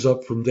thumbs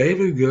up from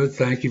David. Good.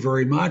 Thank you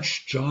very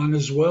much. John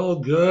as well.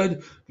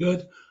 Good.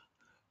 Good.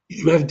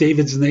 You have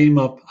David's name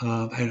up,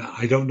 and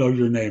I don't know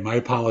your name. I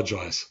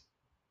apologize.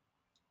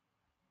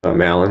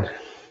 I'm Alan.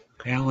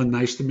 Alan,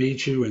 nice to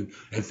meet you, and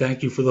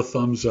thank you for the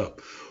thumbs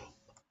up.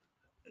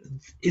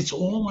 It's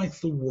all like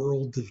the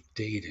world of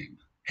dating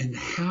and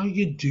how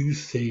you do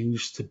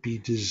things to be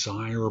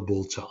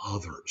desirable to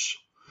others,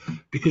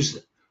 because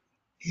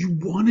you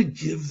want to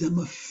give them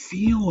a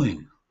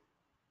feeling.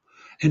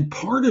 And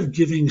part of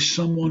giving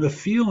someone a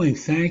feeling,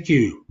 thank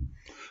you.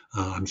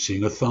 I'm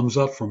seeing a thumbs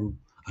up from,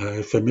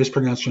 if I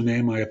mispronounce your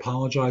name, I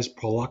apologize,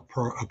 Polak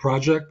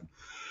Project.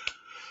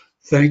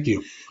 Thank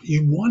you.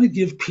 You want to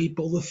give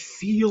people a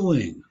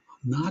feeling,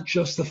 not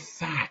just a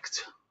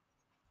fact.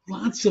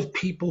 Lots of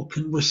people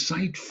can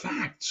recite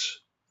facts,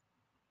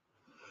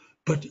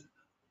 but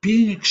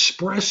being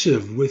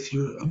expressive with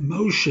your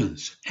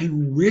emotions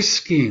and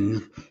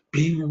risking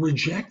being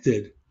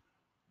rejected,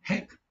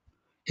 heck,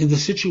 in the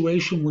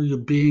situation where you're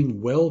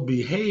being well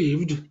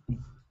behaved,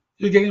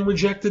 you're getting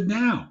rejected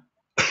now.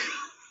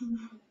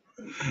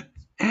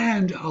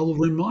 And I'll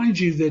remind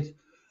you that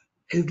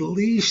at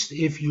least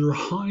if you're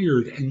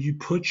hired and you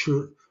put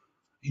your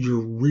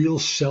real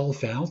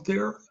self out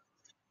there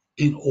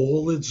in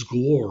all its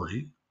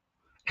glory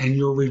and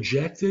you're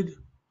rejected,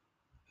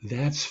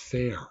 that's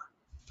fair.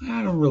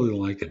 I don't really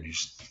like him.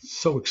 He's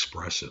so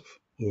expressive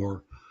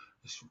or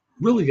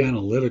really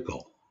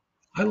analytical.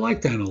 I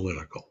liked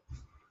analytical.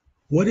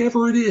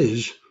 Whatever it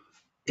is,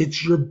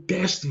 it's your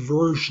best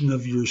version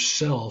of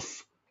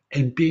yourself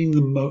and being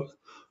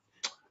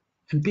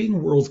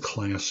being world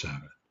class at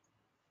it.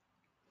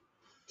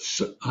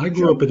 So I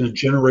grew up in a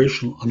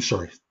generational. I'm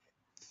sorry.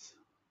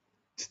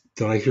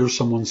 Did I hear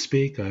someone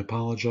speak? I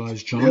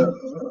apologize, John.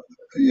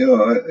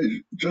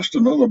 Just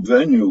another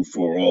venue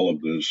for all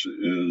of this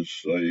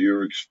is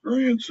your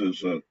experience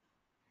as a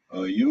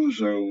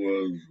user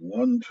with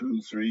 1,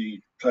 2,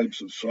 3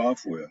 types of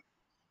software.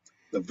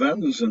 The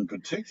vendors in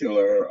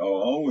particular are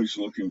always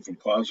looking for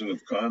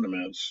positive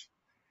comments,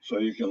 so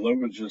you can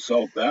leverage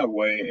yourself that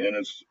way, and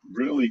it's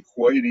really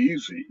quite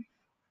easy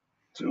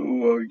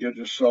to get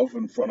yourself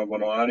in front of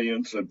an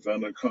audience at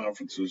vendor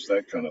conferences,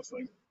 that kind of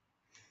thing.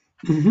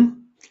 Mm-hmm.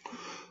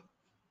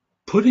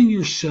 Putting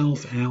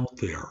yourself out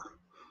there,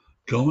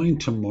 going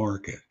to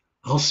market.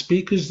 I'll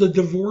speak as the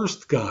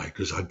divorced guy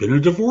because I've been a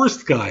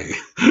divorced guy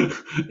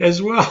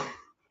as well.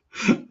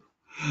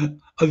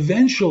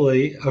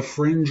 Eventually, a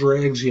friend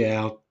drags you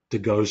out to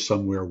go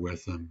somewhere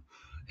with them,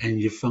 and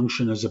you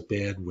function as a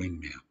bad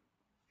wingman.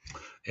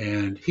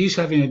 And he's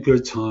having a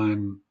good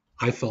time.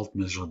 I felt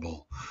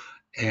miserable.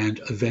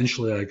 And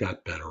eventually, I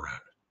got better at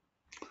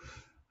it.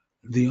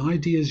 The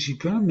idea is you're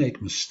going to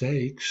make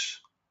mistakes.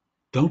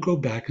 Don't go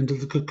back into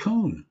the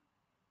cocoon.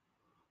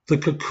 The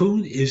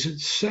cocoon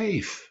isn't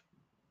safe.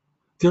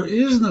 There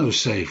is no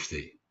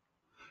safety.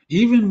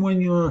 Even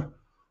when you're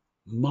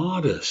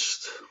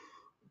modest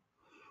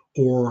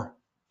or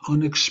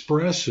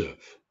unexpressive,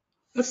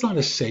 that's not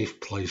a safe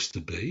place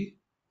to be.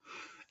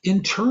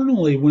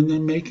 Internally, when they're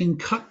making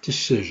cut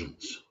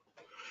decisions,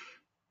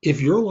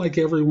 if you're like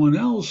everyone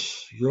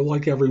else, you're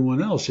like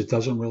everyone else. It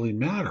doesn't really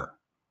matter.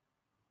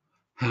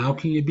 How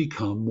can you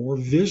become more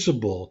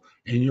visible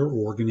in your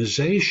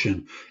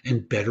organization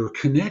and better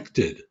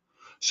connected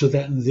so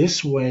that in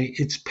this way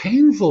it's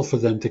painful for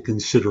them to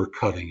consider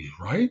cutting you,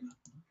 right?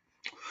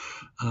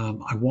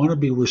 I want to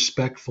be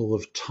respectful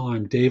of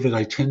time. David,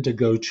 I tend to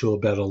go to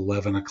about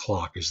 11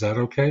 o'clock. Is that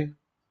okay?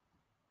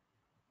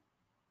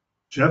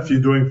 Jeff,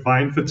 you're doing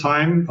fine for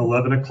time.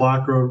 11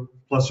 o'clock or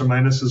plus or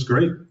minus is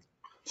great.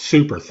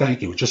 Super.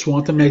 Thank you. Just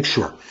want to make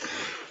sure.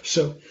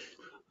 So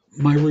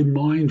my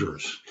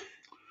reminders,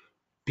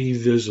 be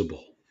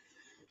visible,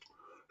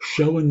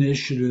 show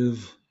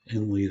initiative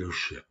and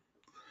leadership,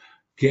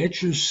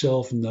 get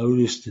yourself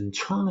noticed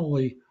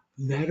internally.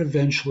 That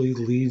eventually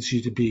leads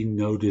you to being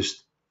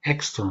noticed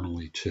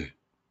externally too.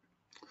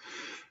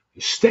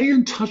 Stay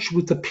in touch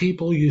with the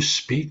people you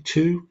speak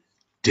to,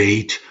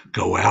 date,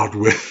 go out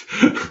with,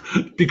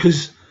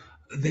 because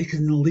they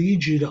can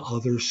lead you to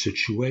other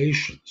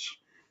situations.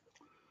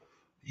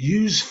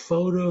 Use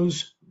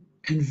photos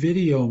and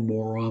video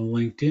more on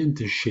LinkedIn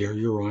to share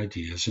your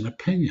ideas and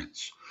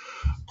opinions.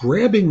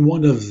 Grabbing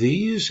one of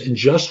these and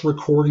just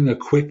recording a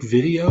quick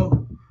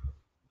video,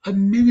 a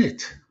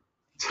minute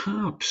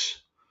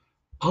tops,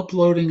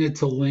 uploading it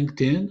to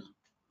LinkedIn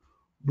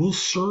will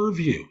serve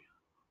you.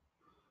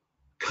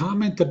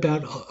 Comment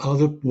about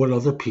what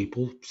other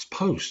people's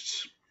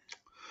posts.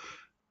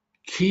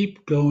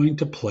 Keep going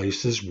to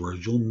places where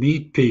you'll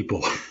meet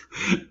people.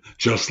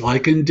 Just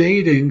like in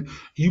dating,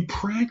 you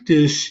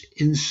practice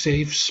in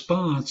safe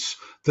spots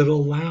that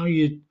allow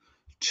you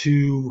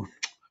to,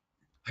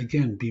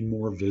 again, be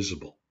more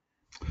visible.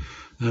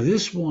 Now,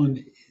 this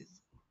one,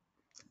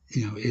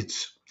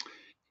 it's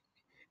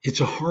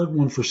a hard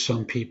one for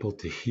some people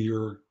to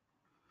hear.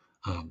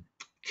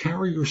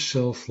 Carry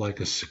yourself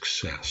like a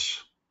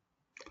success.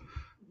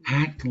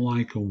 Act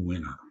like a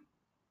winner.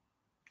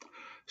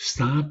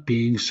 Stop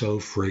being so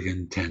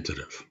friggin'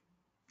 tentative.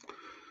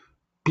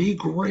 Be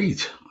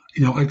great.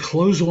 I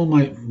close all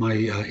my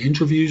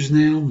interviews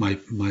now, my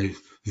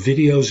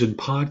videos and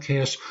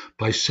podcasts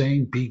by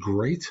saying be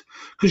great.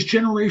 Because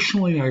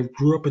generationally, I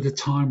grew up at a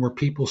time where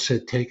people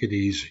said, take it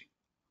easy.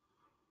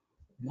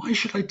 Why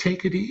should I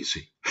take it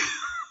easy?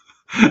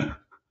 I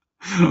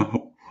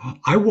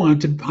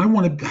want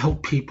to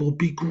help people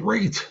be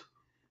great.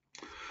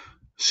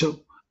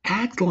 So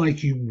act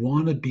like you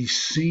want to be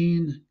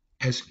seen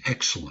as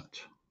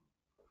excellent,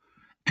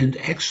 and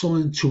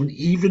excellent to an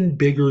even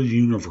bigger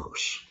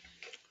universe.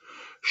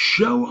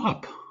 Show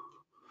up,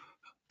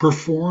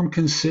 perform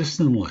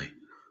consistently,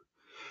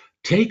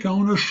 take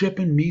ownership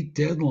and meet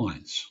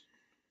deadlines.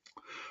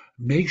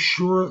 Make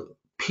sure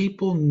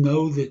people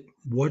know that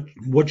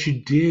what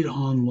you did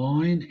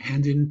online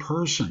and in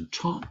person.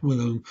 Talk with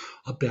them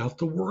about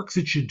the work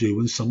that you do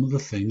and some of the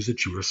things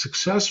that you are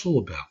successful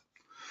about.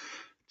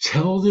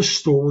 Tell the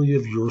story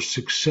of your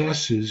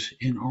successes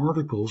in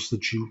articles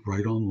that you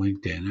write on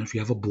LinkedIn. And if you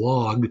have a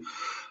blog,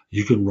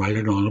 you can write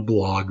it on a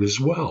blog as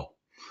well.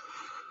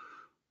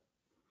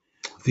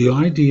 The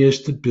idea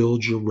is to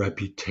build your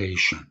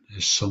reputation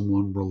as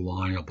someone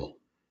reliable,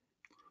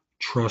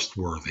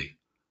 trustworthy,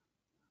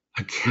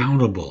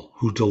 accountable,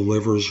 who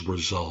delivers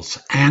results,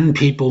 and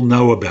people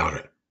know about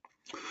it.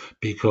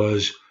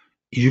 Because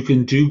you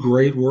can do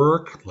great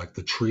work, like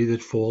the tree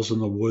that falls in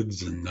the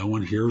woods and no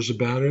one hears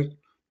about it.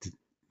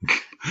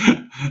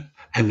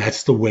 And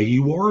that's the way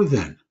you are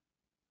then.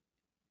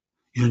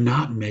 You're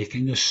not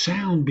making a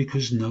sound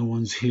because no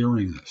one's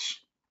hearing this.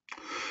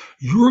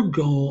 Your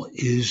goal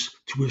is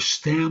to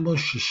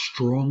establish a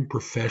strong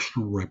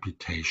professional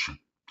reputation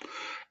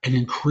and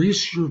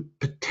increase your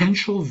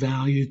potential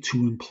value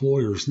to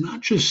employers,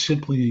 not just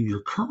simply in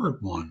your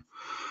current one,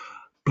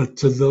 but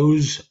to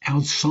those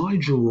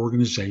outside your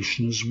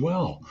organization as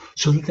well,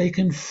 so that they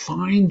can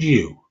find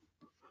you,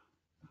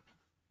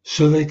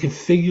 so they can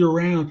figure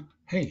out,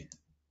 hey,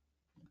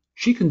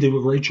 she can do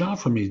a great job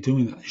for me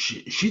doing that.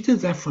 She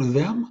did that for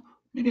them.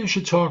 Maybe I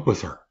should talk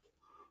with her.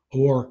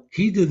 Or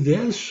he did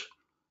this.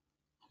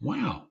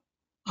 Wow,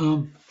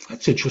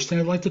 that's interesting.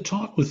 I'd like to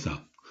talk with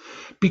them.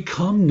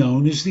 Become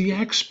known as the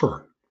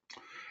expert.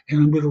 And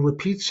I'm going to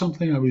repeat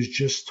something I was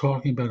just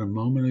talking about a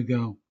moment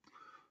ago.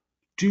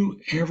 Do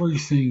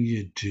everything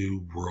you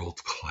do world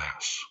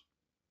class,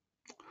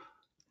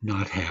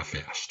 not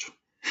half-assed.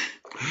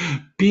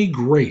 Be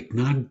great,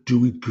 not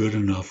doing good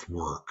enough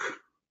work.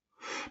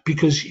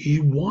 Because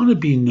you want to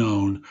be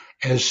known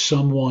as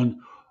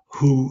someone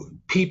who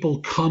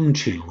people come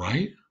to,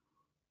 right?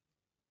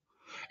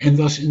 And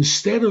thus,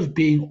 instead of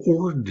being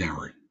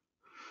ordinary,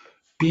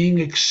 being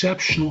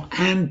exceptional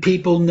and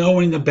people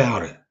knowing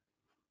about it.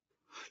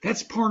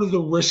 That's part of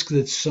the risk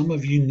that some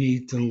of you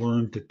need to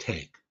learn to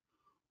take.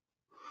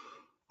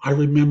 I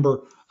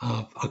remember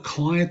a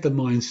client of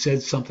mine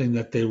said something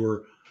that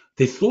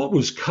they thought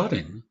was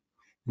cutting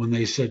when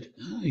they said,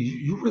 oh,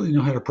 you really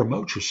know how to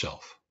promote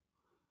yourself.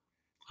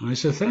 And I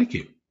said, thank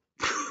you.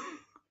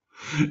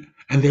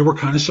 And they were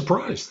kind of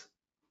surprised.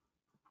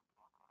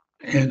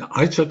 And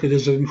I took it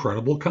as an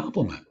incredible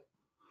compliment.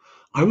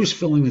 I was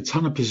filling a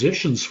ton of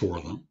positions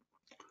for them.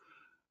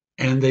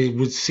 And they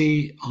would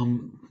see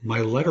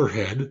my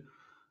letterhead,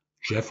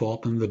 Jeff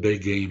Altman, the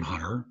Big Game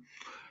Hunter,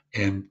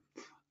 and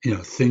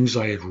things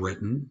I had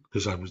written,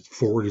 because I would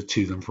forward it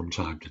to them from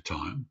time to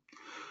time.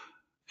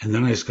 And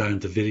then I just got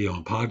into video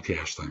and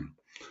podcasting.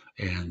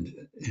 And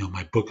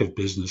my book of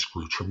business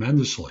grew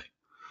tremendously.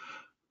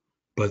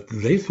 But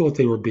they thought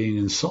they were being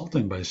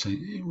insulting by saying,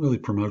 you really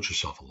promote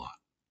yourself a lot.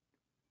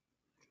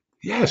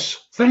 Yes,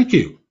 thank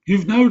you.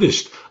 You've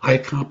noticed. I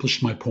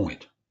accomplished my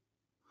point.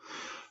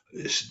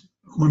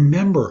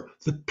 Remember,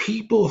 the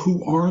people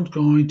who aren't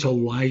going to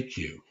like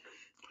you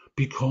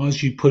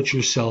because you put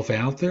yourself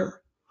out there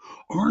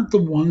aren't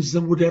the ones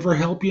that would ever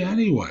help you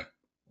anyway.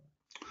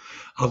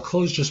 I'll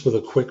close just with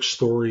a quick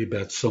story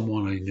about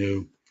someone I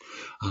knew,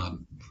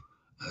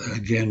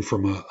 again,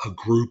 from a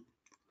group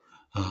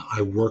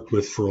I worked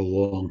with for a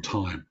long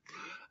time.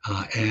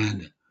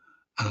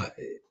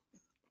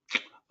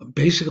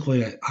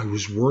 Basically, I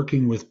was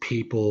working with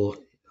people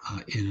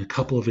in a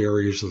couple of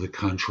areas of the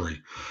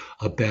country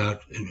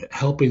about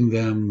helping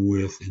them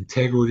with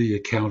integrity,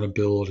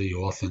 accountability,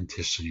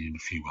 authenticity, and a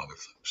few other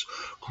things.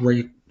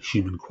 Great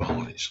human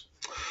qualities.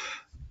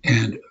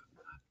 And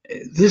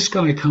this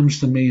guy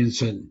comes to me and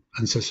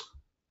says,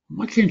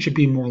 why can't you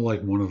be more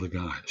like one of the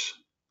guys?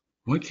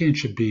 Why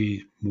can't you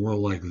be more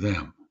like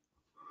them?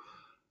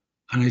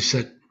 And I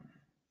said,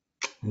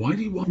 why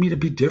do you want me to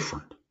be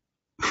different?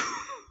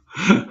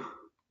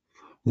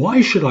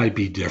 Why should I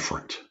be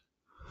different?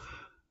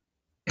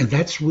 And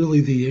that's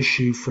really the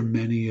issue for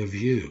many of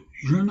you.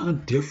 You're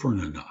not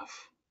different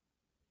enough.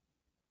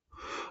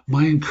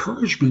 My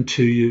encouragement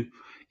to you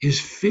is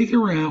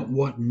figure out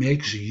what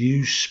makes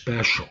you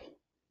special.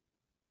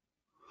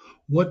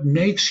 What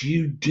makes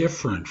you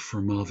different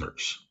from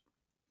others.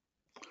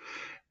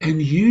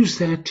 And use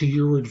that to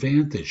your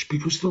advantage,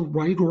 because the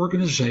right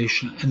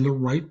organization and the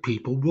right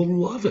people will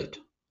love it.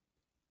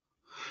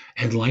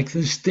 And like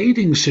this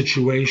dating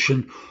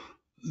situation,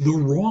 the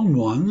wrong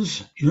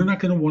ones, you're not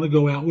going to want to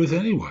go out with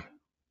anyway.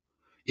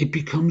 It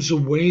becomes a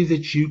way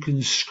that you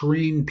can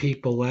screen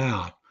people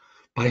out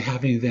by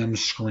having them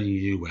screen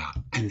you out.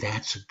 And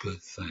that's a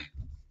good thing.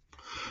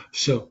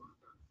 So,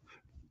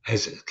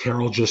 as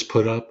Carol just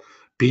put up,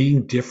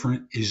 being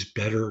different is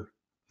better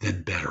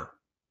than better.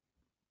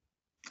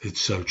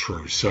 It's so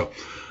true. So,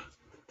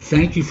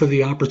 thank you for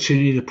the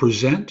opportunity to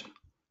present.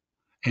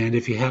 And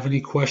if you have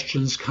any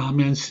questions,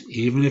 comments,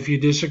 even if you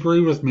disagree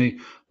with me,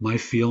 my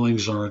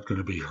feelings aren't going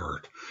to be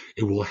hurt.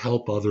 It will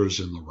help others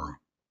in the room.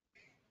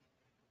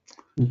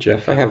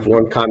 Jeff, I have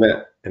one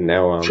comment, and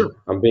now Sure.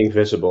 I'm being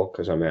visible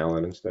because I'm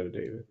Alan instead of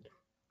David.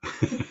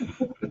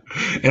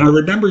 And I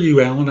remember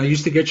you, Alan. I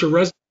used to get your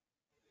resume.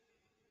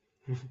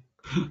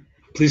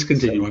 Please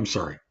continue. I'm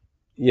sorry.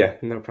 Yeah,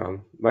 no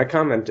problem. My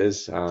comment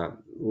is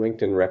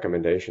LinkedIn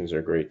recommendations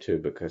are great too,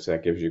 because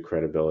that gives you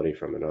credibility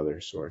from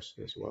another source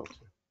as well.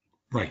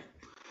 Right.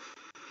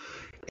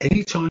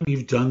 Anytime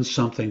you've done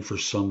something for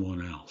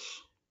someone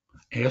else,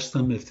 ask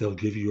them if they'll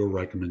give you a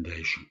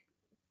recommendation.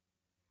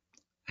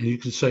 And you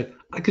can say,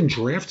 I can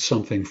draft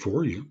something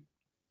for you.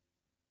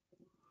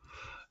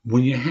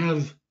 When you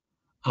have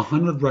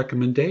 100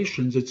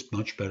 recommendations, it's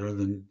much better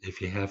than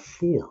if you have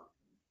 4.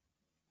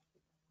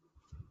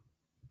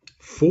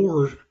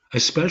 4,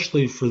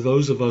 especially for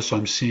those of us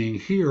I'm seeing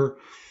here,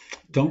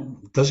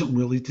 doesn't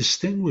really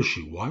distinguish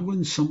you. Why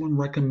wouldn't someone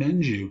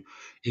recommend you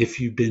if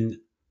you've been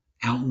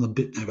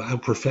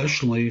out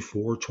professionally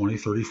for 20,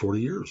 30,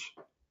 40 years?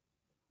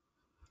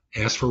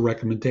 Ask for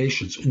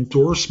recommendations.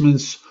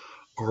 Endorsements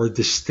are a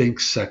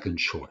distinct second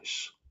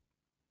choice.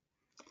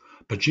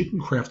 But you can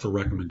craft a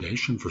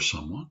recommendation for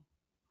someone.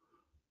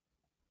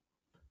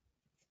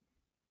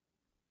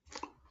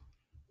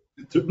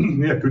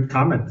 Yeah, good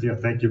comment. Yeah,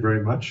 thank you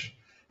very much.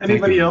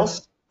 Anybody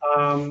else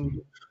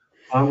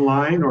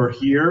online or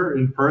here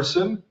in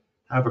person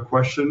have a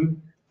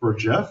question for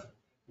Jeff?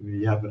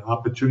 You have an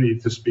opportunity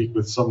to speak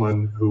with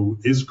someone who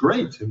is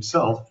great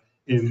himself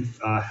in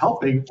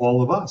helping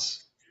all of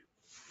us.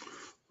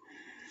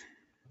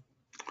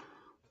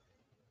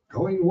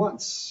 Going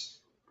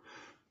once,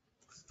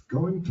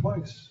 going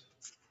twice.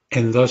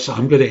 And thus,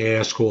 I'm going to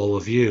ask all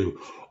of you,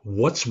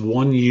 what's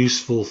one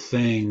useful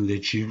thing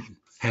that you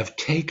have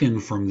taken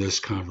from this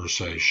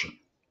conversation?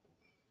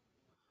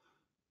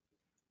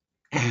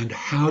 And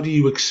how do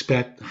you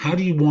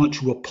want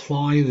to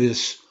apply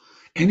this,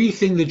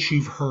 anything that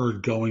you've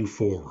heard going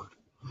forward?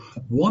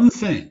 One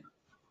thing.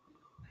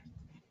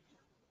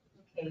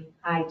 Okay.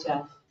 Hi,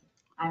 Jeff.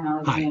 I'm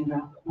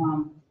Alexandra.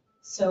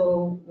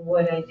 So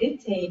what I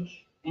did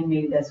take, and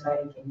maybe that's why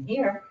I came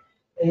here,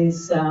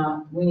 is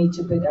we need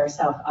to put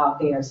ourselves out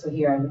there. So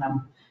here I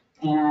am.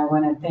 And I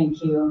want to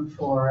thank you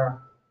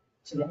for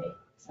today.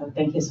 So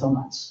thank you so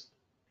much.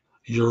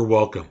 You're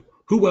welcome.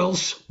 Who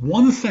else?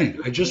 One thing.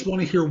 I just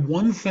want to hear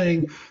one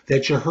thing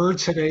that you heard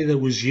today that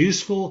was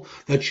useful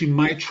that you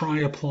might try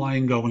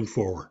applying going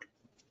forward.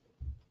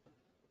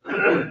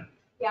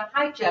 Yeah,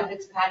 hi, Jeff.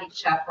 It's Patty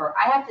Sheffer.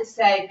 I have to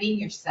say, being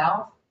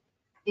yourself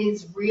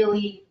is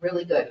really,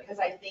 really good, because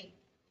I think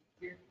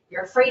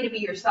you're afraid to be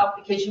yourself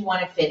because you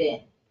want to fit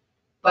in.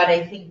 But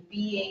I think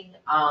being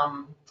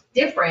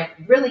different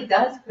really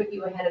does put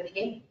you ahead of the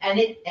game. And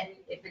if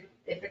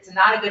it's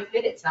not a good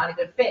fit, it's not a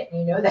good fit.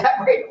 And you know that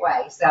right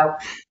away. So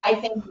I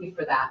thank you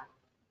for that.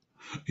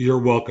 You're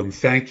welcome.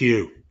 Thank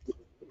you.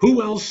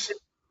 Who else?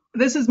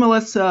 This is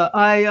Melissa.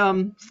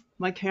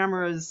 My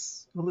camera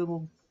is a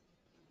little,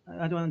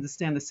 I don't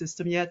understand the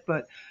system yet,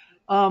 but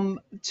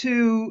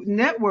to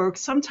network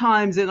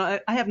sometimes, and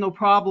I have no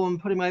problem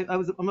putting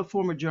I'm a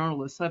former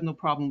journalist. So I have no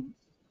problem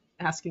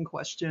asking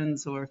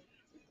questions or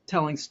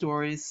telling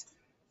stories.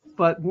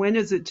 But when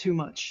is it too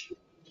much?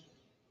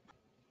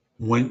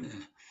 When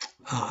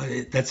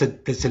that's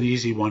an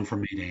easy one for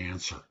me to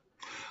answer.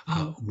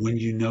 When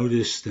you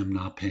notice them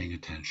not paying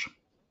attention.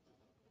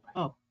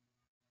 Oh,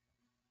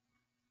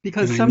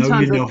 because and sometimes I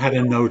know you know how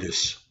to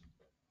notice.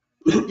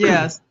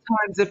 Yeah,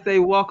 sometimes if they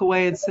walk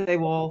away and say,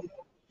 "Well,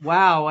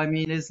 wow, I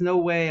mean, there's no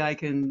way I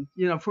can,"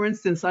 for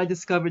instance, I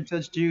discovered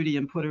Judge Judy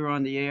and put her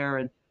on the air,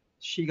 and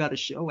she got a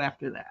show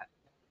after that.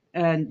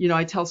 And,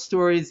 I tell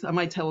stories, I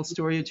might tell a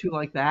story or two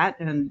like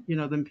that. And,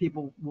 then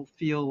people will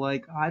feel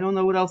like, I don't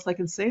know what else I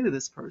can say to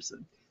this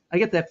person. I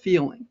get that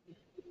feeling.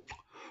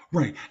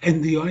 Right.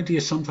 And the idea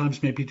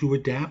sometimes may be to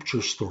adapt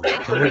your story,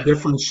 tell a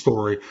different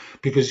story,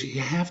 because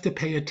you have to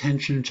pay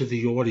attention to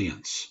the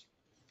audience.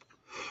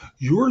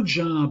 Your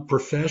job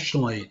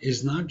professionally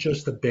is not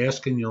just to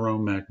bask in your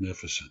own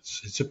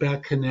magnificence. It's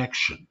about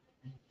connection.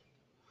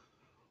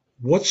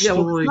 What Yeah,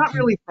 well, it's story not can,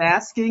 really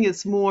basking.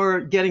 It's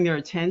more getting their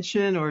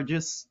attention or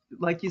just,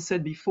 like you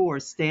said before,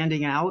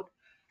 standing out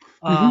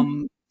Mhm.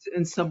 um,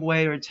 in some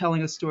way or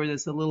telling a story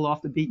that's a little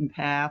off the beaten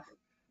path.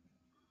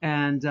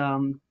 And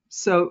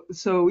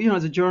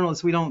as a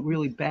journalist, we don't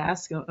really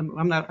bask.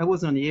 I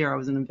wasn't on the air. I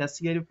was an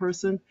investigative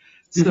person.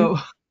 Mhm. So,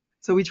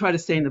 so we try to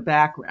stay in the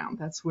background.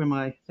 That's where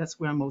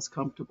I'm most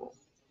comfortable.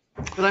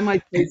 But I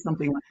might say And,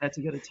 something like that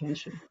to get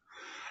attention.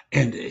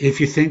 and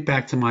if you think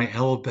back to my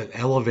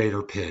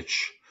elevator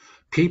pitch,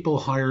 people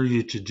hire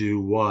you to do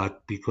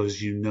what?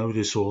 Because you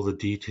notice all the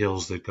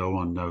details that go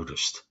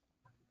unnoticed.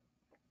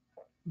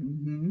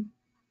 hmm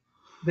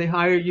They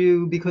hire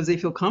you because they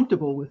feel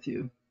comfortable with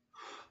you.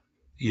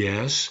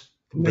 Yes,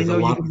 And they but know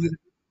you can do the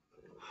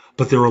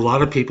there are a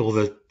lot of people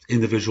that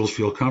individuals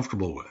feel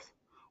comfortable with.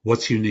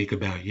 What's unique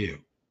about you?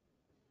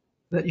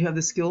 that you have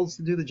the skills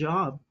to do the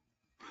job.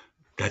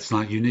 That's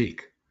not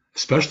unique,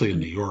 especially in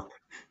New York.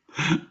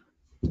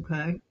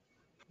 Okay.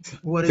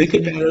 What is Think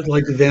about unique? it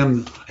like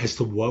them as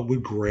to what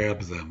would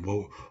grab them.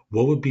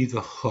 What would be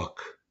the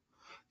hook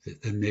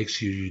that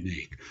makes you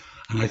unique?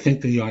 And I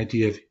think the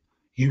idea of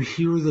you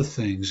hear the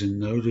things and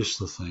notice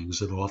the things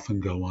that often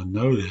go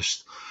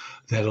unnoticed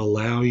that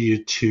allow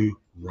you to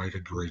write a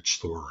great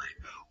story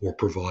or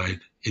provide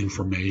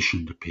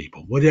information to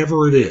people,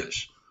 whatever it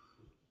is.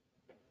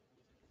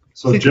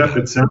 So Think Jeff, about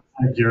it sounds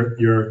like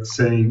you're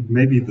saying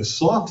maybe the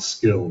soft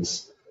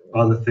skills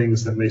are the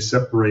things that may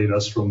separate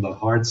us from the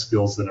hard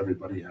skills that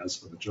everybody has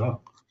for the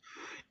job.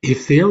 it.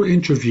 If they're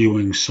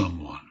interviewing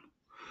someone,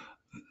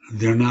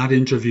 they're not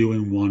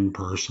interviewing one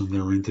person,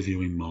 they're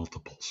interviewing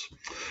multiples.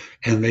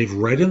 And they've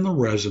read in the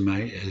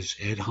resume, as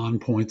Ed Hahn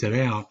pointed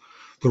out,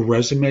 the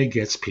resume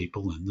gets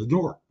people in the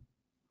door.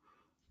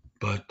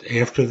 But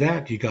after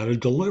that, you got to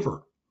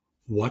deliver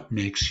what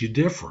makes you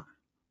different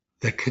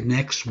that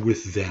connects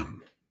with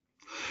them.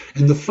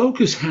 And the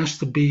focus has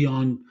to be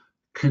on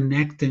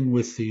connecting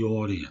with the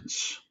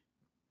audience.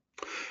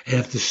 And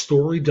if the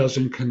story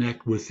doesn't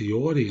connect with the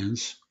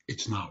audience,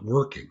 it's not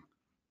working.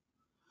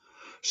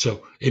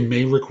 So it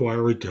may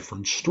require a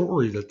different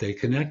story that they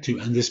connect to,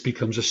 and this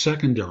becomes a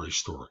secondary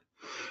story.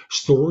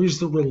 Stories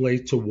that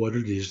relate to what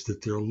it is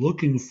that they're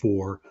looking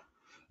for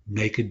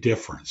make a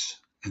difference.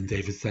 And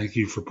David, thank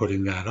you for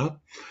putting that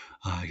up.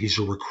 He's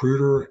a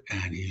recruiter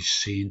and he's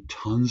seen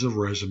tons of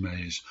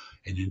resumes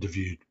and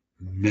interviewed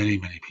many,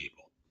 many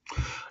people.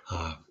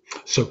 Uh,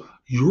 so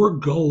your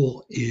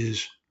goal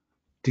is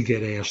to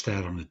get asked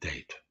out on a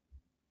date.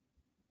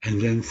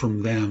 And then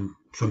from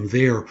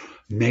there,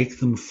 make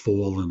them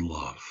fall in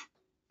love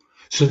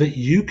so that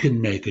you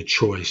can make a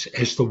choice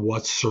as to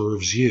what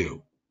serves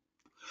you.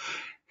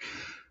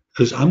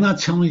 Because I'm not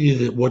telling you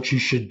that what you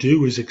should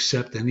do is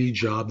accept any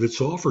job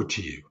that's offered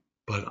to you,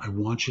 but I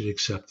want you to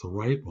accept the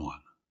right one.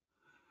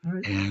 All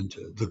right. And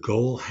the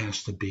goal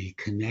has to be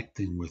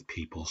connecting with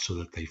people so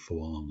that they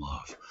fall in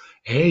love.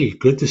 Hey,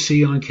 good to see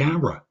you on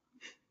camera.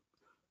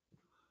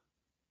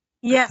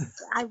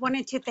 Yes, I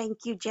wanted to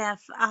thank you,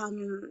 Jeff,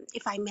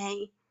 if I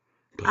may.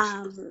 Please.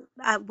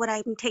 What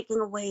I'm taking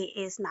away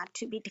is not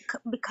to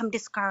become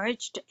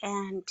discouraged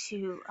and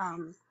to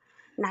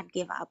not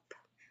give up.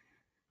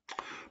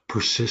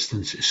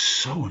 Persistence is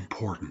so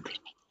important.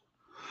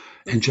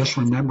 And Yes, just yes.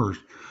 remember,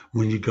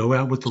 when you go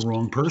out with the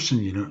wrong person,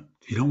 you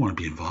don't want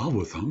to be involved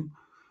with them.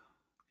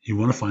 You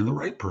want to find the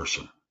right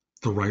person,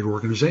 the right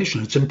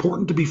organization. It's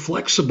important to be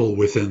flexible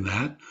within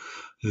that.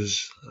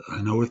 Because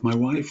I know with my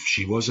wife,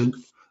 she wasn't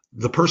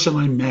the person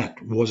I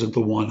met wasn't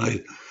the one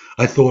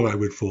I thought I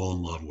would fall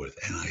in love with,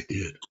 and I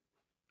did.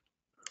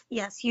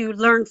 Yes, you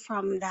learn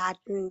from that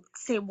and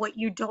say what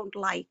you don't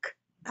like.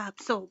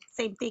 So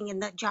same thing in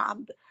the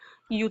job.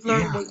 You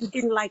learn Yeah, what you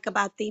didn't like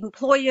about the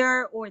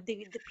employer or the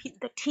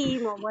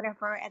team or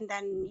whatever, and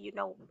then you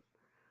know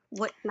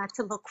what not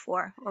to look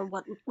for or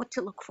what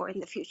to look for in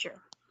the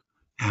future.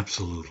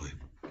 absolutely.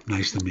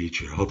 Nice to meet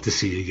you. Hope to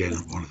see you again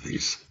Yes, at one of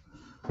these.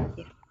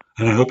 yeah,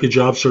 And I hope your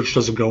job search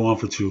doesn't go on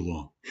for too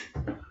long.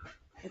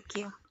 thank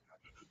you.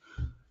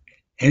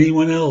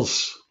 Anyone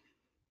else?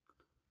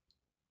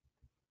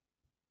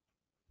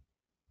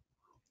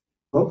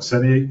 Folks,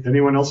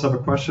 anyone else have a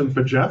question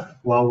for Jeff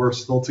while we're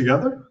still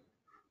together?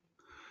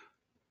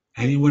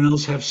 Anyone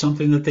else have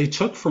something that they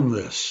took from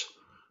this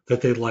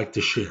that they'd like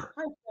to share?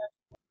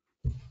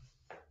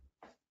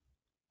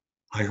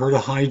 I heard a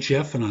hi,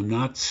 Jeff, and I'm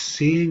not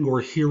seeing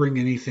or hearing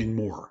anything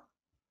more.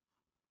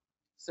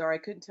 Sorry, I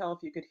couldn't tell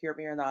if you could hear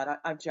me or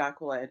not. I'm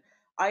Jacqueline.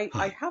 I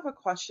Hi. have a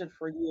question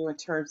for you in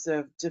terms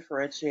of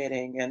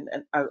differentiating, and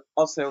I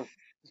also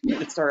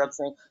could start out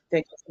saying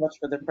thank you so much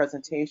for the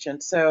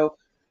presentation. So,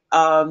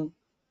 um,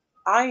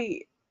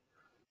 I,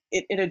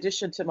 in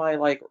addition to my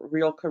like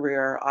real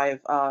career,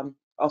 I've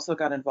also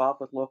got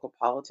involved with local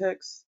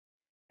politics,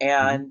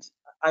 Mhm. and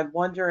I'm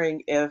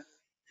wondering if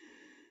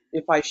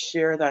I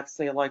share that,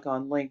 say, like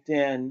on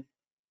LinkedIn,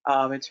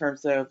 in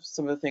terms of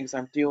some of the things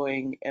I'm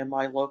doing in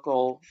my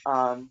local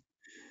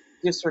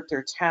district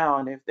or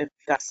town, if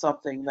that's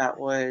something that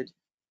would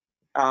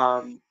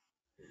kind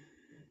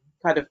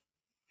of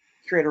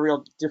create a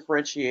real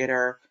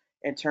differentiator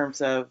in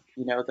terms of,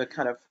 the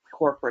kind of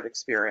corporate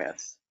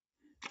experience.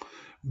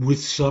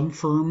 With some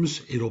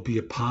firms, it'll be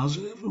a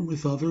positive, and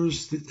with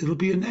others, it'll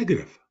be a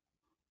negative.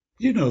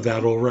 You know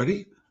that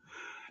already.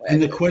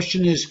 And the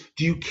question is,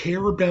 do you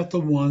care about the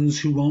ones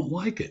who won't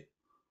like it?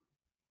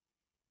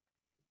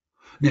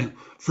 Now,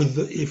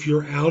 if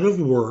you're out of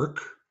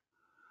work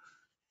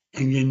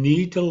and you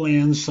need to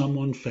land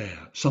something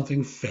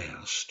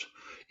fast,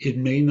 it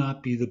may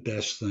not be the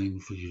best thing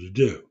for you to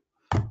do.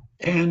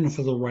 And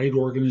for the right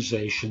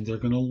organization, they're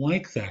going to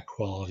like that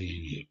quality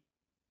in you.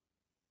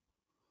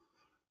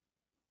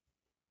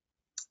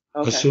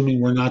 Okay.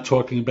 Assuming we're not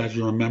talking about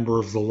you're a member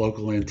of the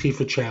local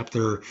Antifa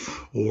chapter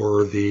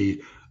or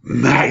the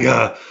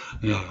MAGA.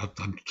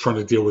 I'm trying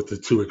to deal with the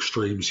two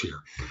extremes here.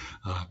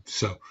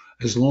 So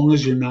as long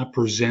as you're not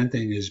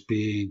presenting as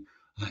being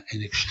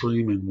an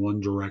extreme in one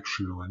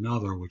direction or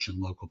another, which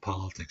in local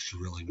politics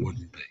you really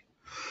wouldn't be.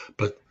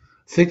 But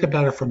think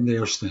about it from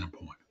their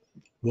standpoint.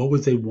 What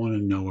would they want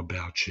to know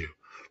about you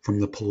from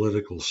the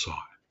political side?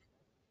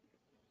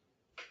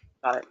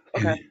 Got it.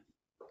 Okay.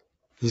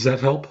 Does that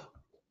help?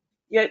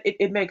 Yeah,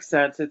 it makes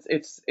sense.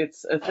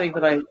 It's a thing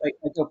that I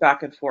go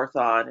back and forth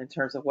on in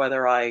terms of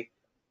whether I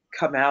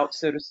come out,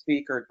 so to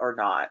speak, or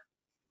not.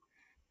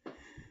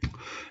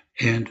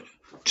 And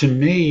to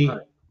me,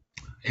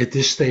 at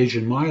this stage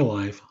in my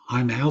life,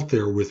 I'm out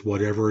there with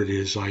whatever it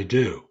is I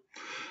do.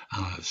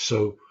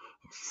 So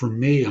for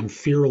me, I'm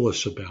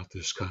fearless about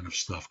this kind of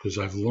stuff because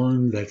I've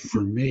learned that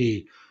for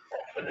me,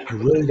 I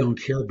really don't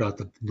care about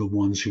the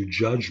ones who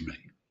judge me.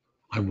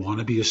 I want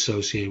to be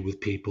associated with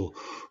people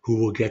who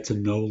will get to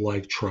know,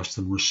 like, trust,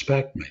 and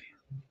respect me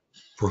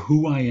for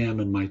who I am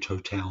in my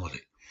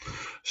totality.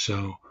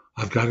 So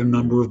I've got a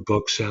number of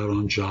books out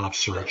on job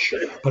search,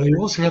 but I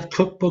also have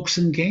cookbooks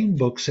and game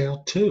books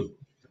out too,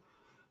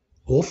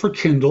 all for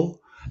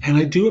Kindle. And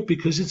I do it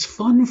because it's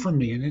fun for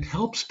me and it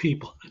helps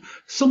people.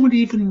 Someone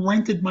even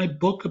rented my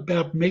book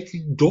about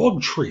making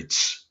dog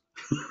treats.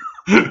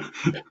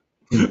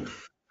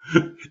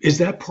 Is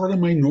that part of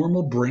my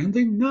normal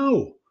branding?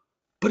 No,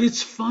 but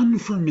it's fun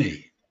for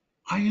me.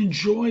 I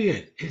enjoy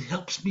it. It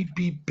helps me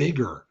be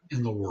bigger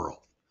in the world.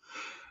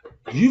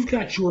 You've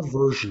got your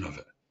version of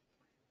it.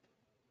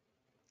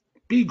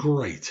 Be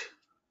great.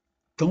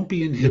 Don't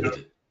be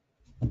inhibited.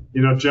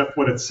 Jeff,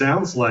 what it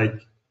sounds like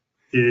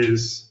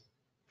is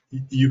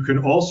you can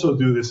also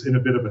do this in a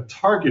bit of a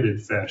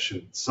targeted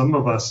fashion. Some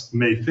of us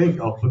may think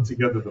I'll put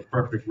together the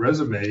perfect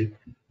resume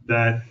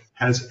that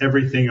has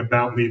everything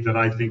about me that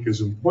I think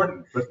is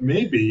important. But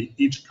maybe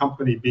each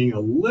company, being a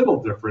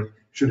little different,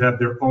 should have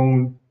their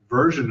own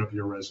version of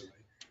your resume.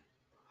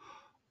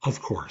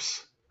 Of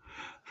course.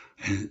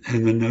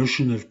 And the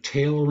notion of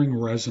tailoring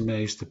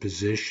resumes to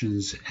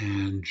positions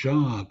and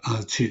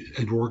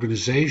and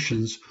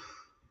organizations,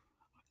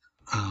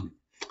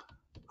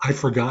 I've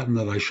forgotten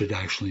that I should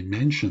actually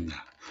mention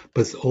that.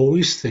 But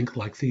always think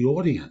like the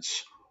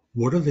audience.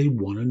 What do they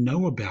want to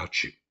know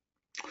about you?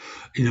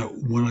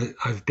 When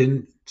I've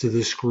been to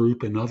this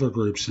group and other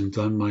groups and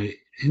done my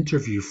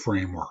interview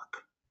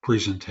framework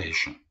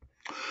presentation,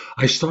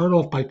 I start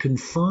off by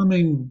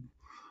confirming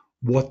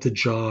what the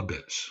job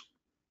is.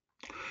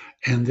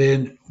 And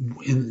then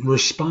in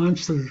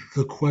response to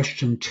the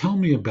question, tell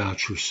me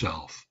about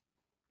yourself,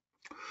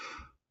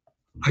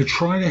 I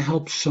try to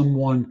help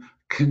someone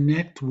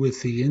connect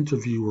with the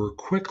interviewer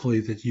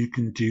quickly that you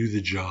can do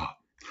the job.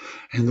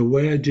 And the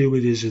way I do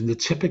it is in the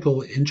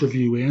typical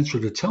interview answer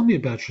to tell me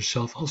about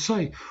yourself, I'll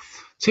say,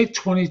 take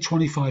 20,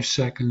 25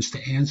 seconds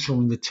to answer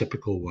in the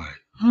typical way.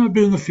 I've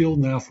been in the field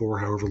now for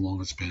however long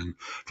it's been.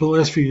 For the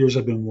last few years,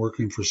 I've been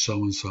working for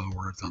so-and-so,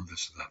 where I've done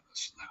this and that,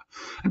 this and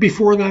that. And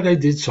before that, I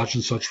did such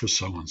and such for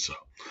so-and-so.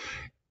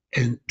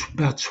 And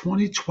about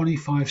 20,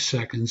 25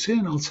 seconds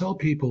in, I'll tell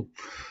people,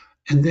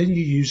 and then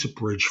you use a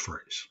bridge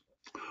phrase.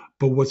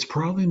 But what's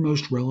probably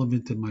most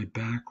relevant in my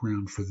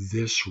background for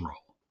this role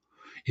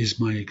is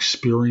my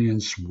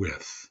experience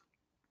with.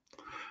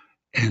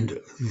 And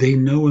they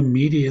know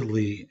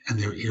immediately, and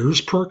their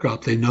ears perk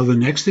up. They know the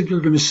next thing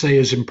you're going to say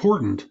is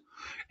important,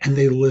 and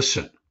they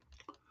listen.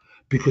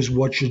 Because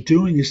what you're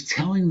doing is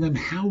telling them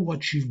how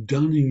what you've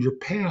done in your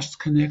past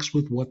connects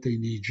with what they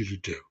need you to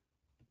do.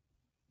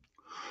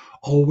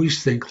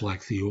 Always think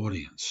like the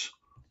audience.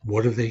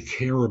 What do they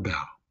care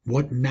about?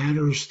 What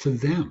matters to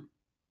them?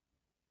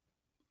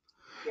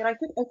 Yeah, I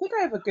think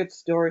I have a good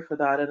story for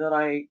that, and then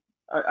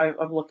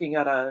I'm looking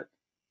at a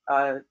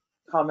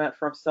comment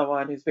from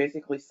someone who's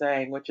basically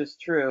saying, which is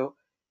true,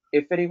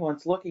 if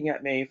anyone's looking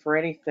at me for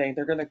anything,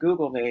 they're going to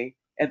Google me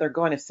and they're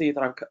going to see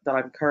that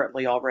I'm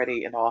currently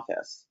already in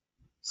office.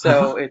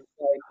 So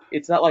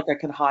it's not like I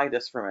can hide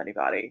this from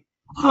anybody.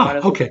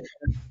 Okay.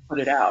 Put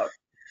it out.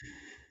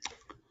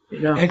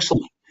 Yeah.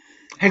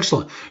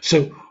 Excellent.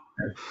 So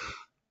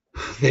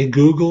they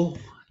Google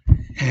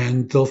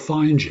and they'll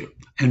find you,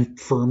 and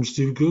firms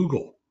do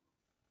Google.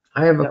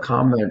 I have a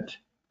comment.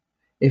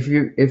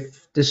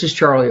 If this is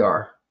Charlie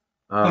R.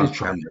 Hi,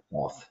 Charlie.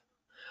 Off.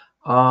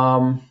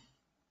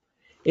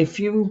 If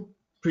you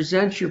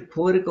present your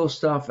political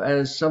stuff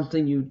as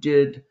something you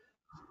did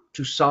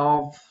to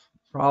solve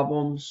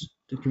problems,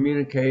 to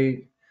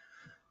communicate,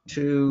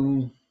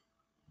 to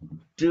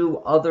do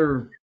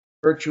other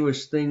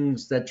virtuous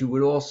things that you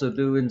would also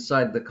do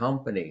inside the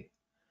company,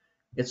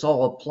 it's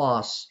all a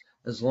plus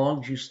as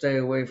long as you stay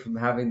away from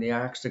having the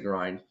axe to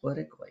grind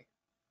politically.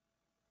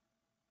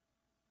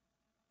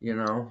 You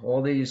know,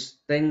 all these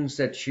things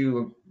that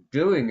you're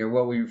doing are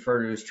what we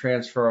refer to as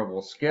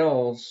transferable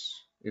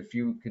skills. If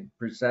you could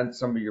present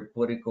some of your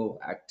political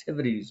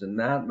activities in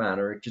that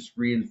manner, it just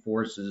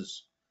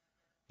reinforces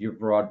your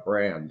broad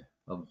brand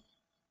of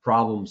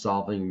problem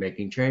solving,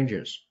 making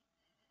changes.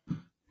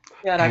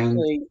 Yeah, and And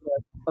actually,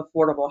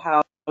 affordable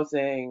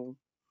housing,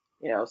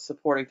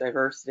 supporting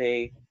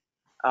diversity.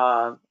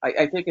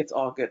 I think it's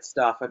all good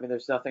stuff. I mean,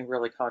 there's nothing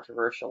really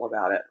controversial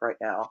about it right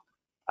now.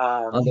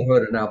 On the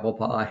hood, an apple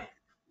pie.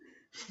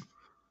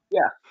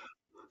 Yeah,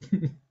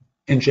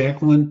 and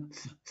Jacqueline,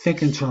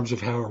 think in terms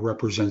of how it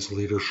represents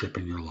leadership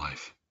in your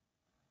life.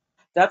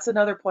 that's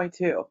another point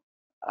too.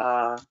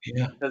 Yeah.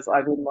 Because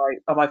I mean,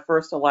 on my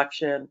first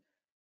election,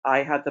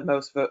 I had the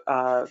most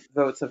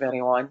votes of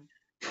anyone,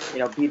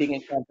 beating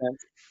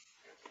incumbents.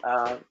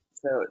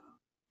 So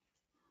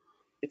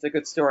it's a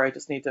good story. I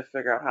just need to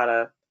figure out how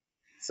to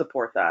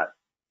support that.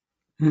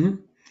 hmm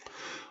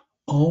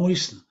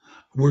Always,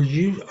 where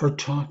you are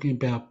talking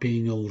about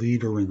being a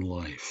leader in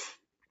life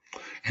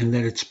and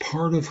that it's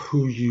part of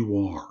who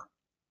you are,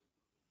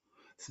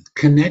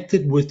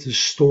 connected with the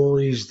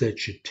stories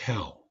that you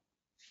tell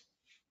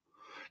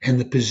and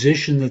the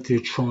position that they're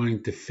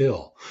trying to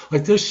fill.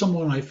 Like there's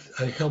someone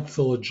I helped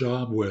fill a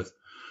job with.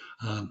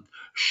 Um,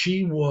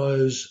 she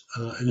was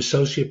an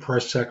associate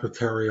press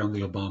secretary on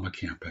the Obama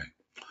campaign.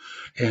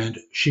 And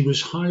she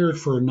was hired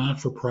for a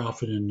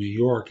not-for-profit in New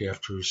York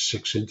after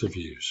 6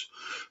 interviews.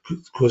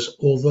 Because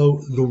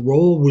although the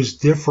role was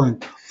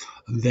different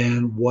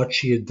than what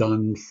she had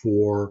done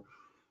for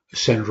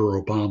Senator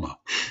Obama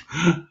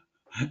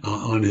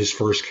on his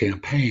first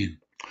campaign,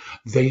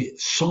 they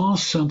saw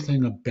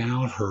something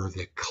about her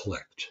that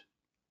clicked.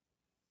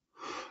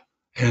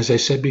 As I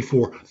said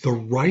before, the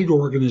right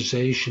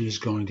organization is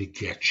going to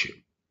get you.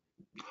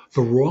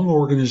 The wrong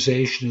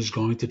organization is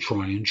going to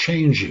try and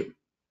change you,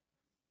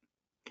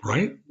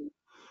 right?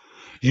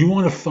 You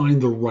want to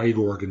find the right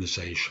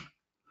organization.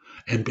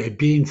 And by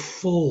being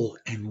full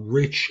and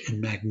rich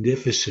and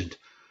magnificent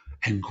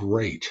and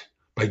great,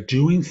 by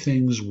doing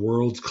things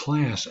world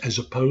class as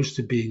opposed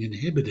to being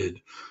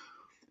inhibited,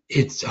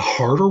 it's a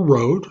harder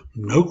road,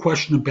 no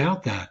question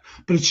about that,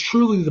 but it's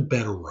truly the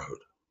better road.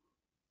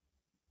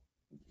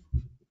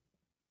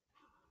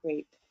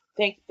 Great.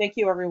 Thank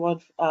you, everyone.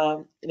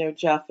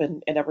 Jeff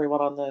and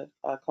everyone on the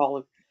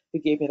call who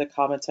gave me the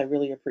comments. I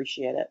really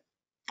appreciate it.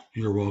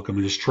 You're welcome.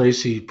 And as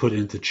Tracy put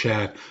into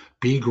chat,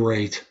 be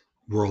great,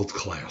 world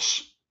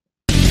class.